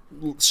whatever,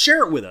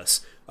 share it with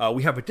us.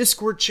 We have a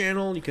Discord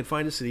channel. You can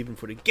find us at Even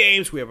Footing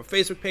Games. We have a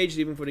Facebook page at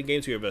Even Footing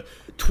Games. We have a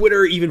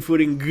Twitter, Even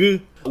Footing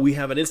G. We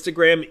have an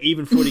Instagram,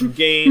 Even Footing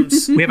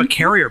Games. We have a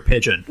carrier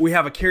pigeon. We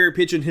have a carrier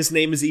pigeon. His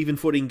name is Even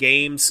Footing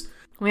Games.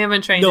 We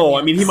haven't trained him No, yet.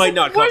 I mean, he might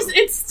not come.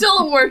 It's still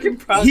a work in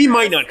progress. He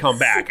might not come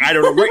back. I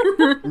don't know.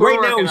 Right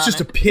now, working it's on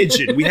just it. a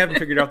pigeon. We haven't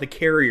figured out the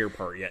carrier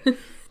part yet.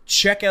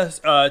 Check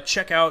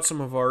out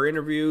some of our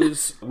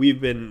interviews.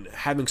 We've been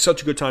having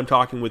such a good time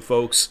talking with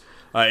folks.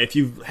 If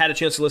you've had a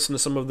chance to listen to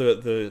some of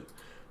the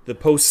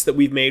posts that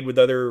we've made with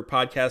other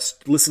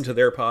podcasts, listen to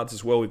their pods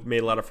as well. We've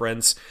made a lot of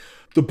friends.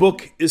 The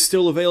book is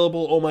still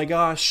available. Oh my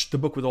gosh, the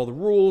book with all the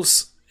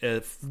rules.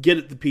 Get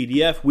it the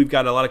PDF. We've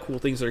got a lot of cool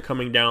things that are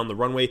coming down the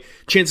runway.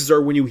 Chances are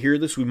when you hear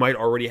this, we might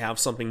already have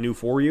something new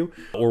for you,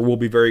 or we'll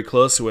be very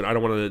close to it. I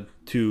don't want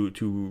to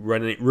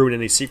ruin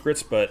any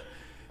secrets, but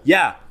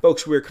yeah,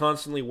 folks, we're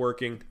constantly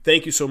working.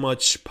 Thank you so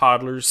much,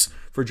 Podlers,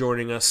 for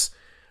joining us.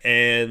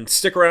 And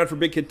stick around for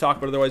Big Kid Talk,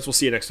 but otherwise, we'll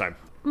see you next time.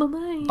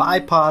 Bye-bye. Bye,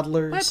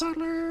 Podlers. Bye,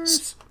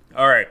 Podlers.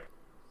 All right.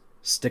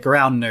 Stick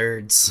around,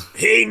 nerds.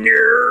 Hey,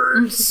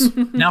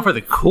 nerds. Now for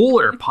the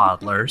cooler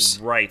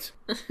Podlers. Right.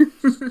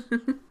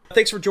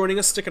 Thanks for joining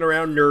us, sticking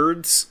around,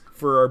 nerds,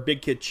 for our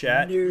Big Kid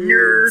Chat.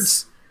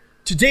 Nerds.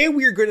 Today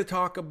we are going to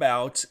talk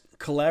about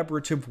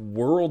collaborative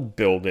world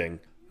building,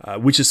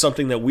 which is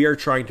something that we are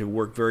trying to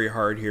work very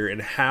hard here,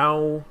 and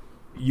how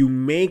you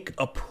make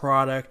a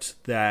product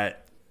that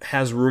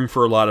has room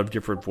for a lot of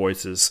different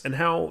voices, and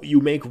how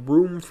you make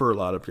room for a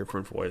lot of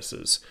different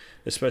voices,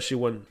 especially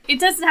when... It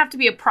doesn't have to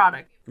be a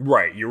product.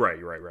 Right, you're right.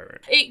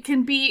 It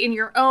can be in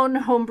your own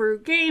homebrew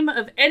game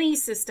of any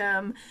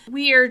system.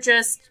 We are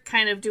just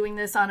kind of doing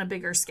this on a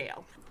bigger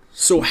scale.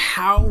 So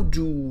how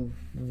do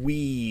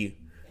we,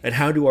 and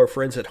how do our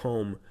friends at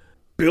home,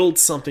 build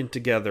something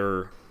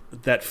together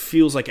that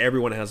feels like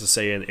everyone has a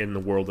say in the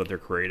world that they're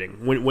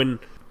creating?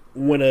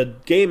 When a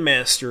game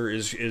master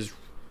is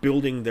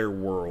building their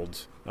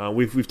world,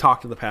 we've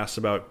talked in the past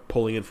about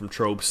pulling in from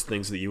tropes,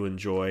 things that you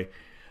enjoy.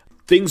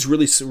 Things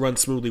really run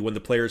smoothly when the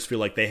players feel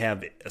like they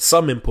have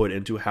some input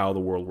into how the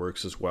world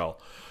works as well.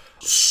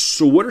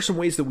 So what are some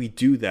ways that we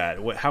do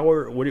that? What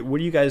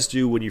do you guys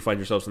do when you find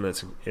yourselves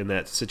in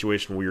that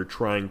situation where you're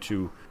trying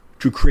to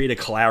create a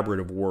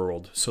collaborative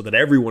world so that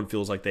everyone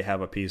feels like they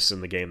have a piece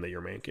in the game that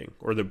you're making,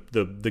 or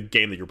the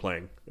game that you're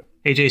playing?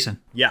 Hey, Jason.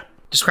 Yeah.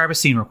 Describe a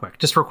scene real quick.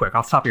 Just real quick,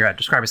 off the top of your head.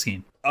 Describe a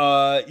scene.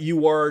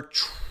 You are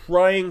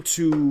trying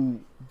to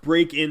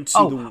break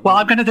into well,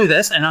 I'm going to do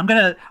this, and I'm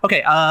going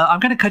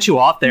to cut you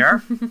off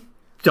there.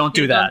 Don't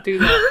do that. Don't do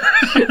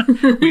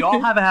that. We all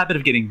have a habit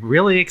of getting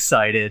really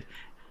excited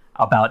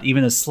about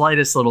even the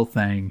slightest little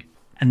thing,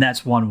 and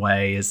that's one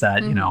way is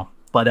that,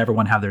 let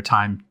everyone have their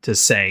time to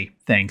say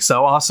things.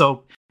 So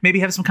also, maybe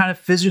have some kind of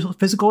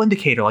physical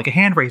indicator, like a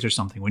hand raise or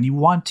something, when you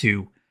want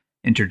to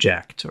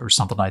interject or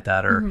something like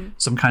that, or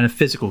some kind of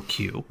physical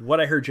cue.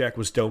 What I heard, Jack,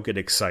 was don't get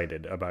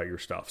excited about your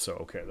stuff. So,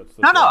 okay. That's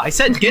No, I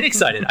said get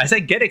excited. I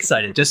said get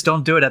excited. Just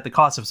don't do it at the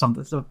cost of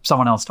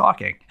someone else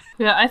talking.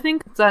 Yeah, I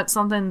think that's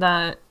something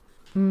that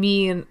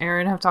me and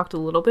Aaron have talked a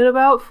little bit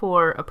about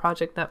for a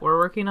project that we're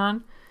working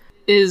on,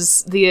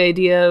 is the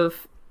idea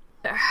of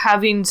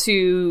having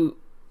to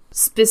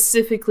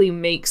specifically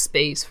make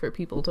space for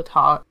people to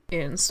talk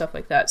and stuff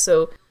like that.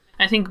 So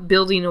I think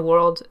building a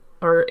world,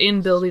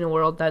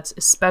 that's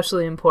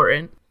especially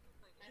important.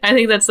 I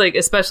think that's like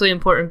especially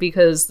important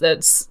because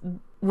that's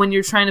when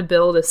you're trying to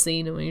build a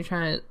scene and when you're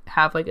trying to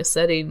have like a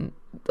setting,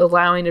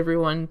 allowing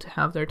everyone to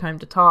have their time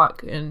to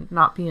talk and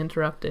not be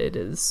interrupted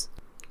is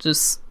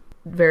just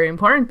very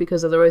important,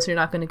 because otherwise you're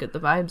not going to get the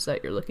vibes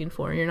that you're looking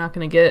for. You're not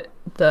going to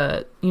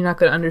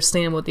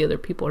understand what the other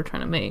people are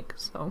trying to make.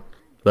 So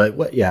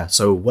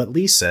So what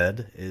Lee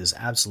said is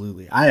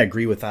absolutely, I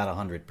agree with that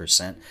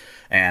 100%.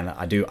 And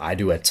I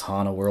do a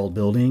ton of world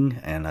building,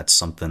 and that's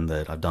something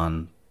that I've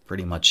done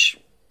pretty much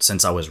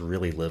since I was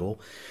really little.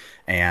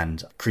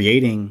 And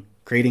creating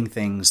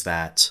things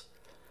that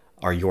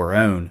are your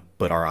own,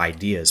 but are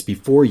ideas.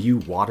 Before you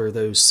water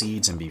those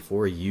seeds and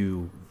before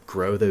you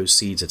grow those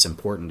seeds, it's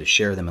important to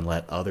share them and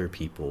let other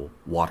people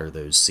water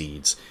those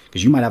seeds.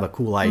 Because you might have a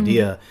cool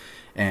idea,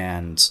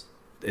 and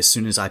as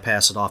soon as I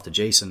pass it off to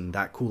Jason,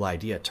 that cool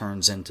idea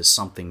turns into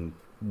something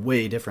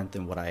way different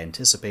than what I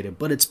anticipated,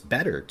 but it's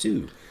better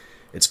too.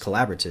 It's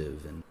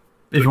collaborative. And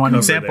if you want an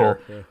example,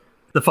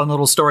 the fun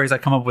little stories I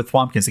come up with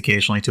Swampkins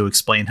occasionally to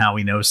explain how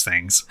he knows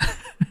things.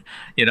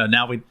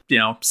 Now we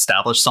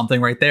establish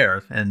something right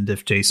there. And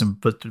if Jason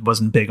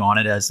wasn't big on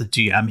it as the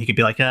GM, he could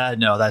be like,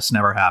 no, that's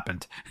never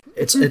happened.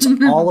 It's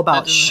all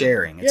about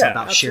sharing. It's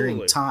about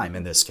sharing time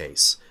in this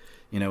case.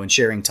 And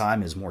sharing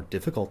time is more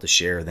difficult to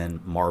share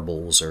than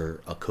marbles or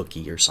a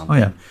cookie or something.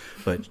 Oh,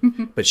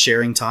 yeah. But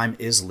sharing time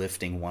is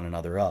lifting one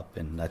another up,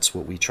 and that's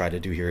what we try to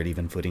do here at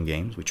Even Footing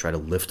Games. We try to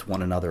lift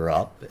one another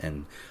up,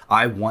 and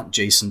I want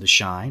Jason to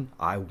shine.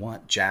 I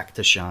want Jack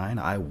to shine.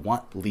 I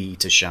want Lee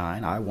to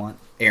shine. I want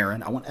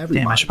Aaron. I want everybody.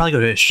 Damn, I should probably go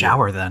to a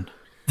shower then.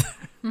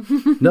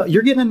 No,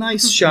 you're getting a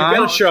nice shine. You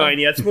got a shine,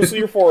 yeah. It's mostly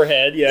your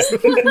forehead, yeah.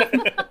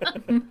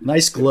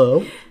 Nice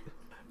glow.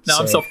 Now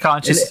I'm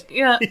self-conscious.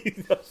 Yeah.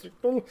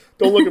 Don't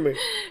look at me.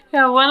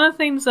 Yeah, one of the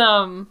things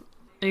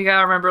you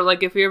gotta remember,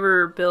 like, if you're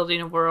ever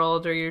building a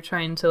world or you're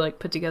trying to like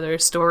put together a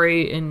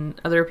story and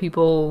other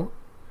people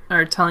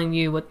are telling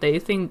you what they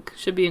think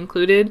should be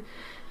included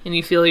and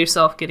you feel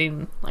yourself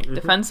getting like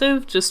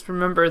defensive, just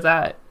remember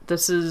that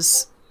this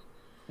is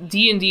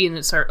D&D and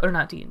it's or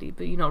not D&D,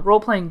 but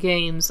role-playing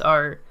games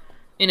are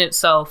in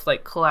itself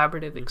like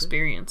collaborative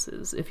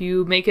experiences. If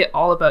you make it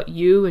all about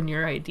you and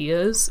your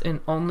ideas and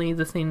only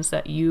the things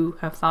that you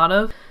have thought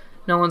of,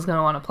 no one's going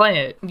to want to play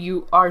it.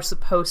 You are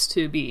supposed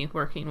to be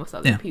working with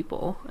other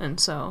people,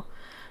 and so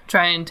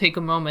try and take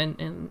a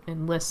moment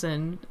and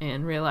listen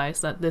and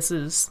realize that this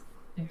is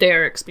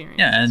their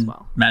experience as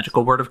well.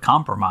 Magical word of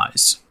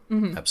compromise.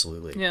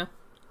 Absolutely. Yeah,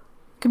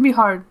 it can be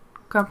hard.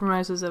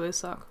 Compromises always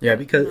suck. Yeah,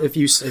 because if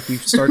you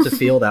start to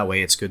feel that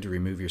way, it's good to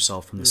remove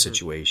yourself from the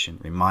situation.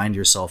 Remind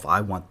yourself,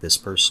 I want this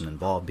person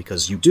involved,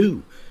 because you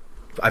do.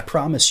 I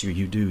promise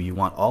you do. You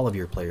want all of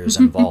your players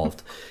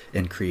involved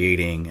in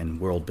creating and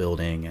world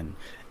building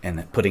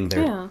and putting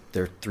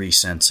their 3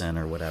 cents in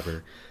or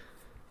whatever.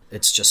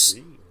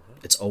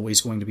 It's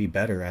always going to be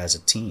better as a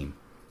team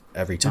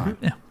every time.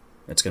 Yeah.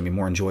 It's going to be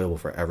more enjoyable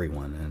for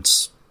everyone.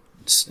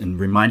 And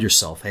remind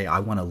yourself, hey, I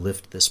want to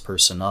lift this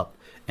person up.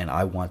 And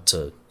I want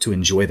to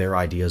enjoy their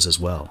ideas as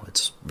well.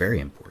 It's very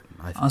important,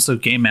 I think. Also,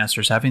 game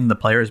masters, having the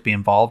players be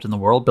involved in the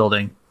world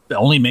building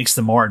only makes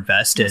them more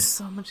invested. It's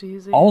so much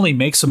easier. Only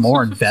makes them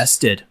more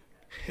invested.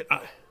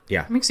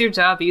 Yeah. It makes your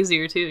job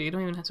easier, too. You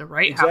don't even have to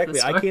write half the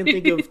story. I can't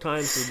think of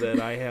times that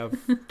I have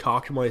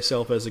talked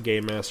myself as a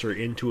game master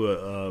into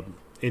a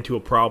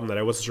problem that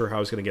I wasn't sure how I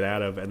was going to get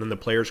out of, and then the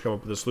players come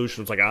up with a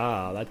solution. It's like,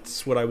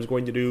 that's what I was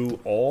going to do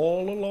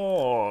all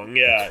along.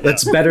 Yeah,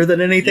 that's better than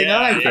anything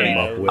I came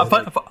up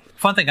with. A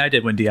fun thing I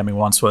did when DMing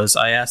once was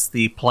I asked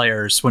the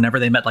players whenever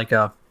they met like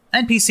a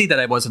NPC that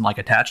I wasn't like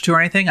attached to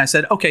or anything. I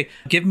said, okay,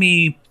 give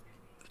me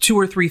 2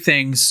 or 3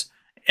 things.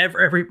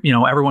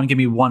 Everyone give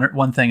me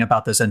one thing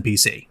about this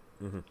NPC.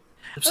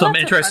 Some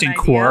interesting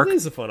quirk. That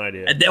is a fun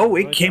idea.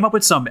 It came up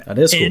with some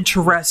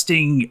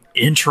interesting.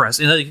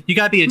 You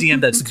got to be a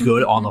DM that's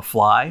good on the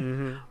fly.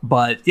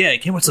 But yeah, it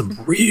came with some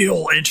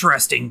real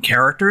interesting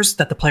characters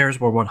that the players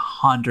were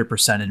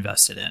 100%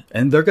 invested in.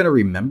 And they're going to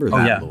remember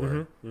that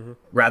lore.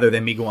 Rather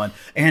than me going,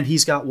 and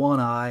he's got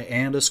one eye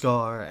and a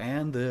scar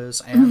and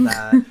this and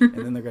that.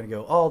 And then they're going to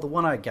go, oh, the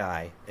one-eyed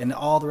guy. And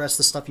all the rest of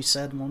the stuff you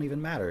said won't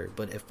even matter.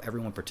 But if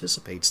everyone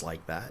participates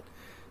like that,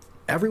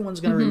 everyone's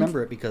going to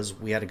remember it because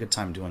we had a good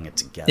time doing it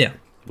together. Yeah.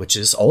 Which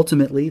is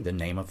ultimately the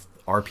name of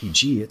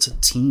RPG. It's a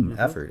team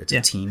effort. It's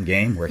a team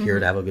game. We're here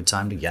to have a good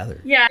time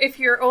together. Yeah, if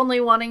you're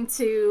only wanting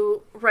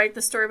to write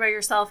the story by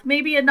yourself,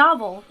 maybe a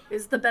novel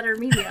is the better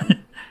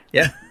medium.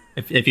 Yeah.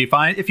 If you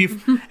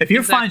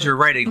find you're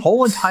writing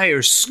whole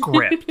entire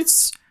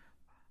scripts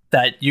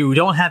that you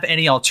don't have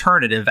any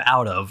alternative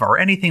out of or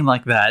anything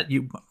like that,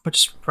 but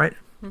just write.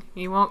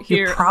 You won't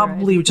hear. You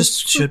probably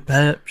just should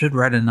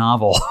write a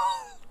novel.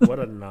 What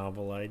a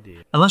novel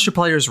idea! Unless your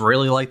players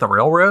really like the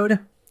railroad.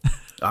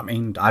 I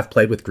mean, I've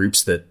played with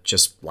groups that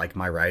just like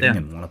my writing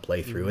and want to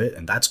play through it,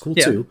 and that's cool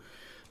too.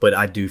 But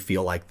I do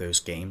feel like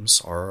those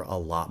games are a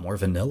lot more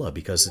vanilla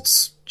because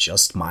it's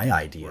just my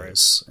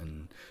ideas,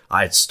 and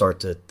I start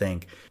to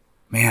think,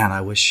 man, I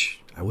wish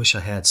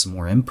I had some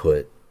more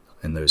input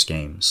in those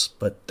games.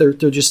 But they're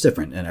just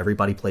different, and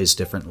everybody plays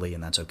differently,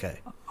 and that's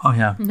okay. Oh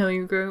yeah, know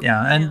your group.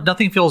 Yeah, and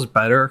nothing feels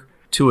better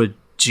to a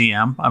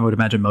GM, I would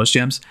imagine most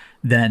GMs,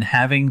 than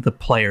having the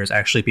players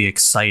actually be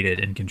excited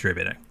and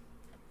contributing.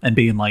 And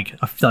being like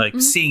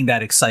seeing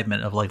that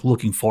excitement of like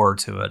looking forward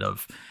to it,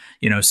 of,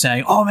 you know,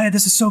 saying, oh man,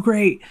 this is so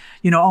great.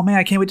 You know, oh man,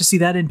 I can't wait to see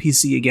that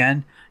NPC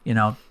again. You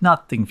know,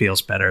 nothing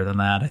feels better than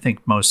that. I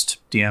think most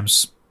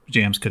GMs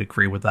could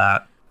agree with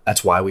that.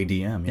 That's why we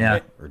DM, yeah.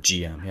 Or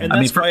GM. Yeah. And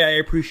that's why I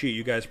appreciate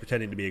you guys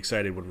pretending to be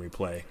excited when we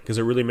play, because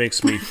it really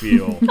makes me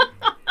feel...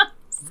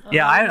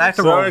 Yeah, I have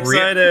to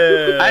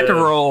I have to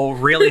roll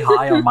really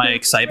high on my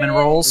excitement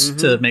rolls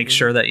to make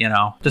sure that, you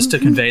know, just to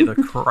convey the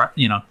correct,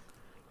 you know,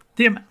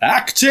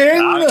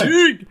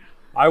 acting.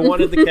 I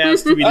wanted the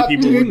cast to be the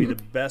people who would be the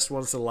best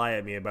ones to lie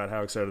at me about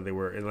how excited they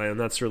were, and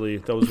that was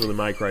really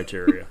my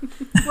criteria.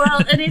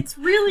 Well, and it's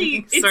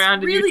really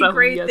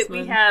great yes that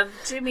we have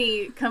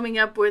Jimmy coming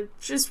up with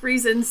just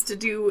reasons to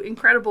do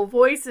incredible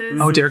voices.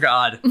 Oh dear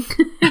God.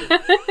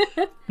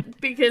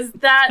 Because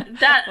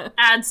that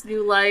adds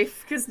new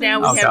life. Because now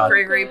we have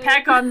Gregory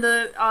Peck on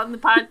the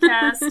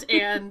podcast,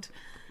 and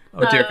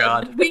oh dear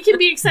God, we can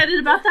be excited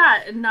about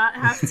that and not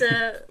have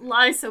to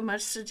lie so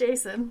much to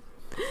Jason.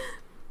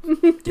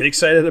 Get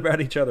excited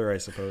about each other, I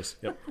suppose.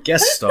 Yep.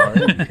 Guest star.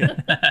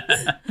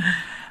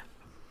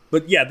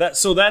 But yeah,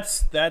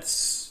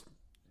 that's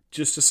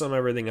just to sum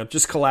everything up.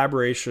 Just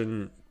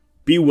collaboration.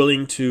 Be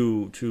willing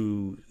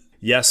to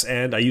yes,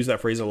 and I use that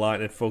phrase a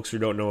lot. And folks who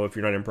don't know, if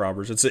you're not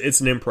improvers, it's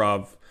an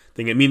improv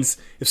thing. It means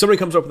if somebody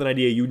comes up with an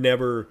idea, you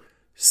never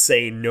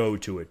say no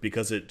to it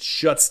because it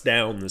shuts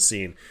down the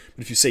scene.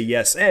 But if you say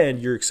yes, and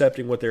you're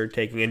accepting what they're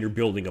taking and you're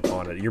building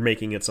upon it, you're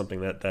making it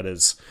something that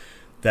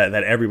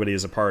everybody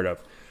is a part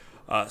of.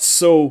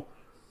 So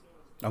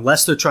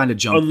unless they're trying to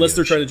jump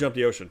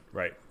the ocean,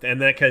 right?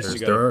 And that case,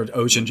 their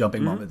ocean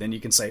jumping moment, then you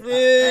can say,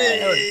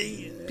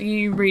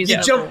 be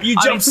reasonable. You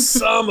jump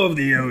some of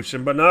the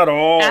ocean, but not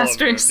all.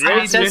 Asterisk. Of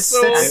it. That's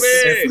so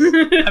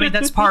big. I mean,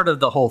 that's part of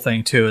the whole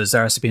thing too. Is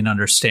there has to be an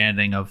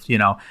understanding of, you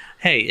know,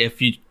 hey,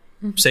 if you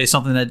say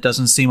something that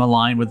doesn't seem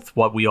aligned with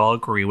what we all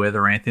agree with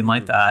or anything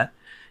like that,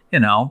 you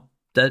know,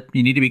 that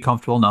you need to be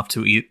comfortable enough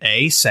to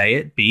A, say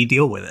it, B,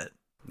 deal with it.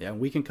 Yeah,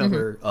 we can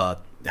cover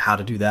how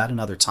to do that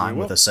another time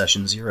with a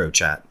session 0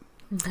 chat.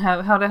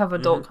 How to have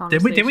adult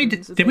conversations.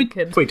 Did we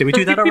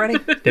do that already?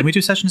 Did we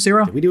do session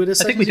 0? Did we do it? I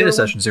think we did a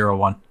session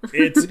 01.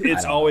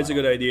 It's always a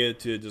good idea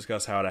to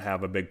discuss how to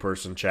have a big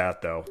person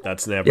chat, though.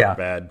 That's never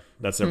bad.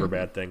 That's never a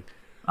bad thing.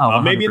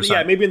 Oh, maybe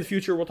in the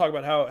future we'll talk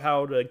about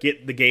how to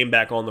get the game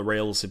back on the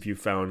rails if you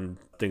found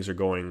things are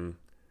going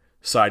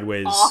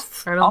sideways.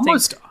 I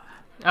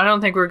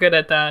don't think we're good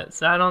at that.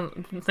 So I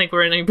don't think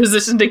we're in any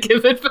position to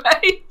give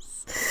advice.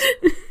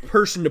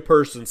 Person to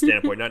person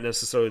standpoint, not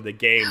necessarily the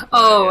game.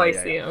 I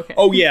see. Okay.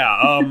 Oh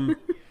yeah.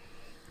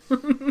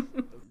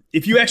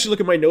 If you actually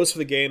look at my notes for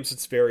the games,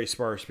 it's very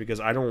sparse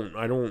because I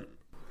don't.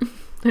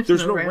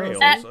 There's no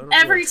rails.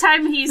 Every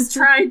time he's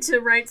tried to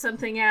write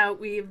something out,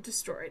 we've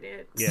destroyed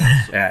it.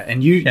 Yeah. Yeah,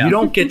 and you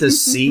don't get to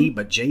see,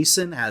 but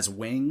Jason has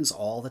wings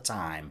all the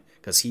time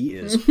because he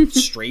is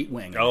straight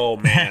wing. Oh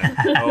man.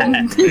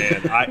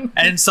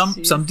 And some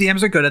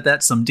DMs are good at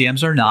that. Some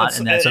DMs are not,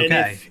 and that's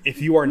okay.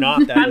 If you are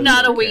not, that I'm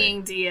not okay. a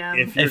winging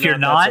DM. If you're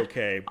not, that's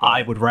okay. But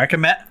I would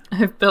recommend.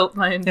 I've built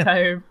my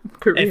entire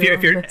career.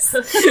 If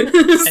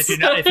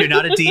you're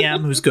not a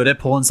DM who's good at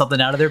pulling something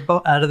out of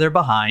their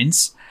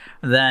behinds,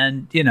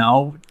 then, you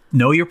know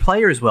your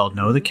players well,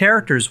 know the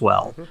characters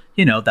well.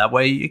 You know, that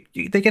way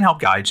they can help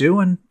guide you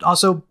and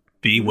also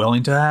be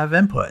willing to have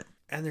input.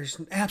 And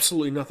there's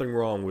absolutely nothing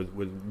wrong with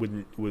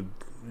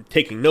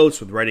taking notes,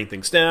 with writing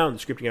things down,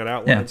 scripting out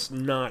outlines.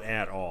 Not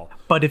at all.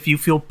 But if you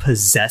feel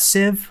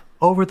possessive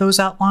over those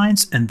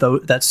outlines and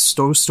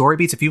those story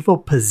beats, if you feel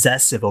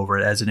possessive over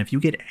it, as in if you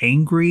get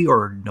angry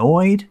or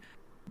annoyed,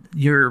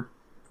 you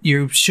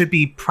should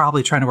be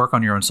probably trying to work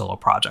on your own solo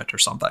project or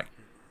something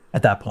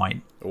at that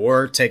point.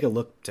 Or take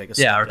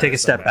a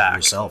step back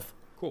yourself.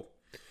 Cool.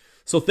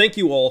 So thank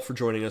you all for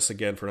joining us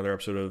again for another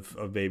episode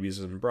of Babies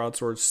and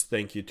Broadswords.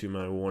 Thank you to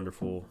my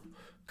wonderful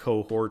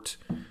cohort,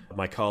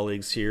 my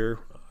colleagues here.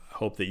 I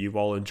hope that you've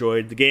all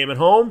enjoyed the game at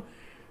home.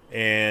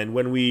 And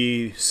when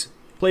we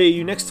play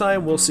you next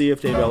time, we'll see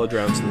if Dave Ella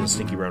drowns in the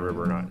Stinky Brown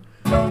River or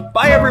not.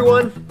 Bye,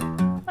 everyone.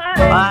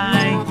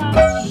 Bye.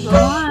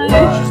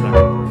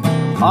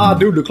 I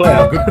do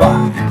declare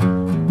goodbye.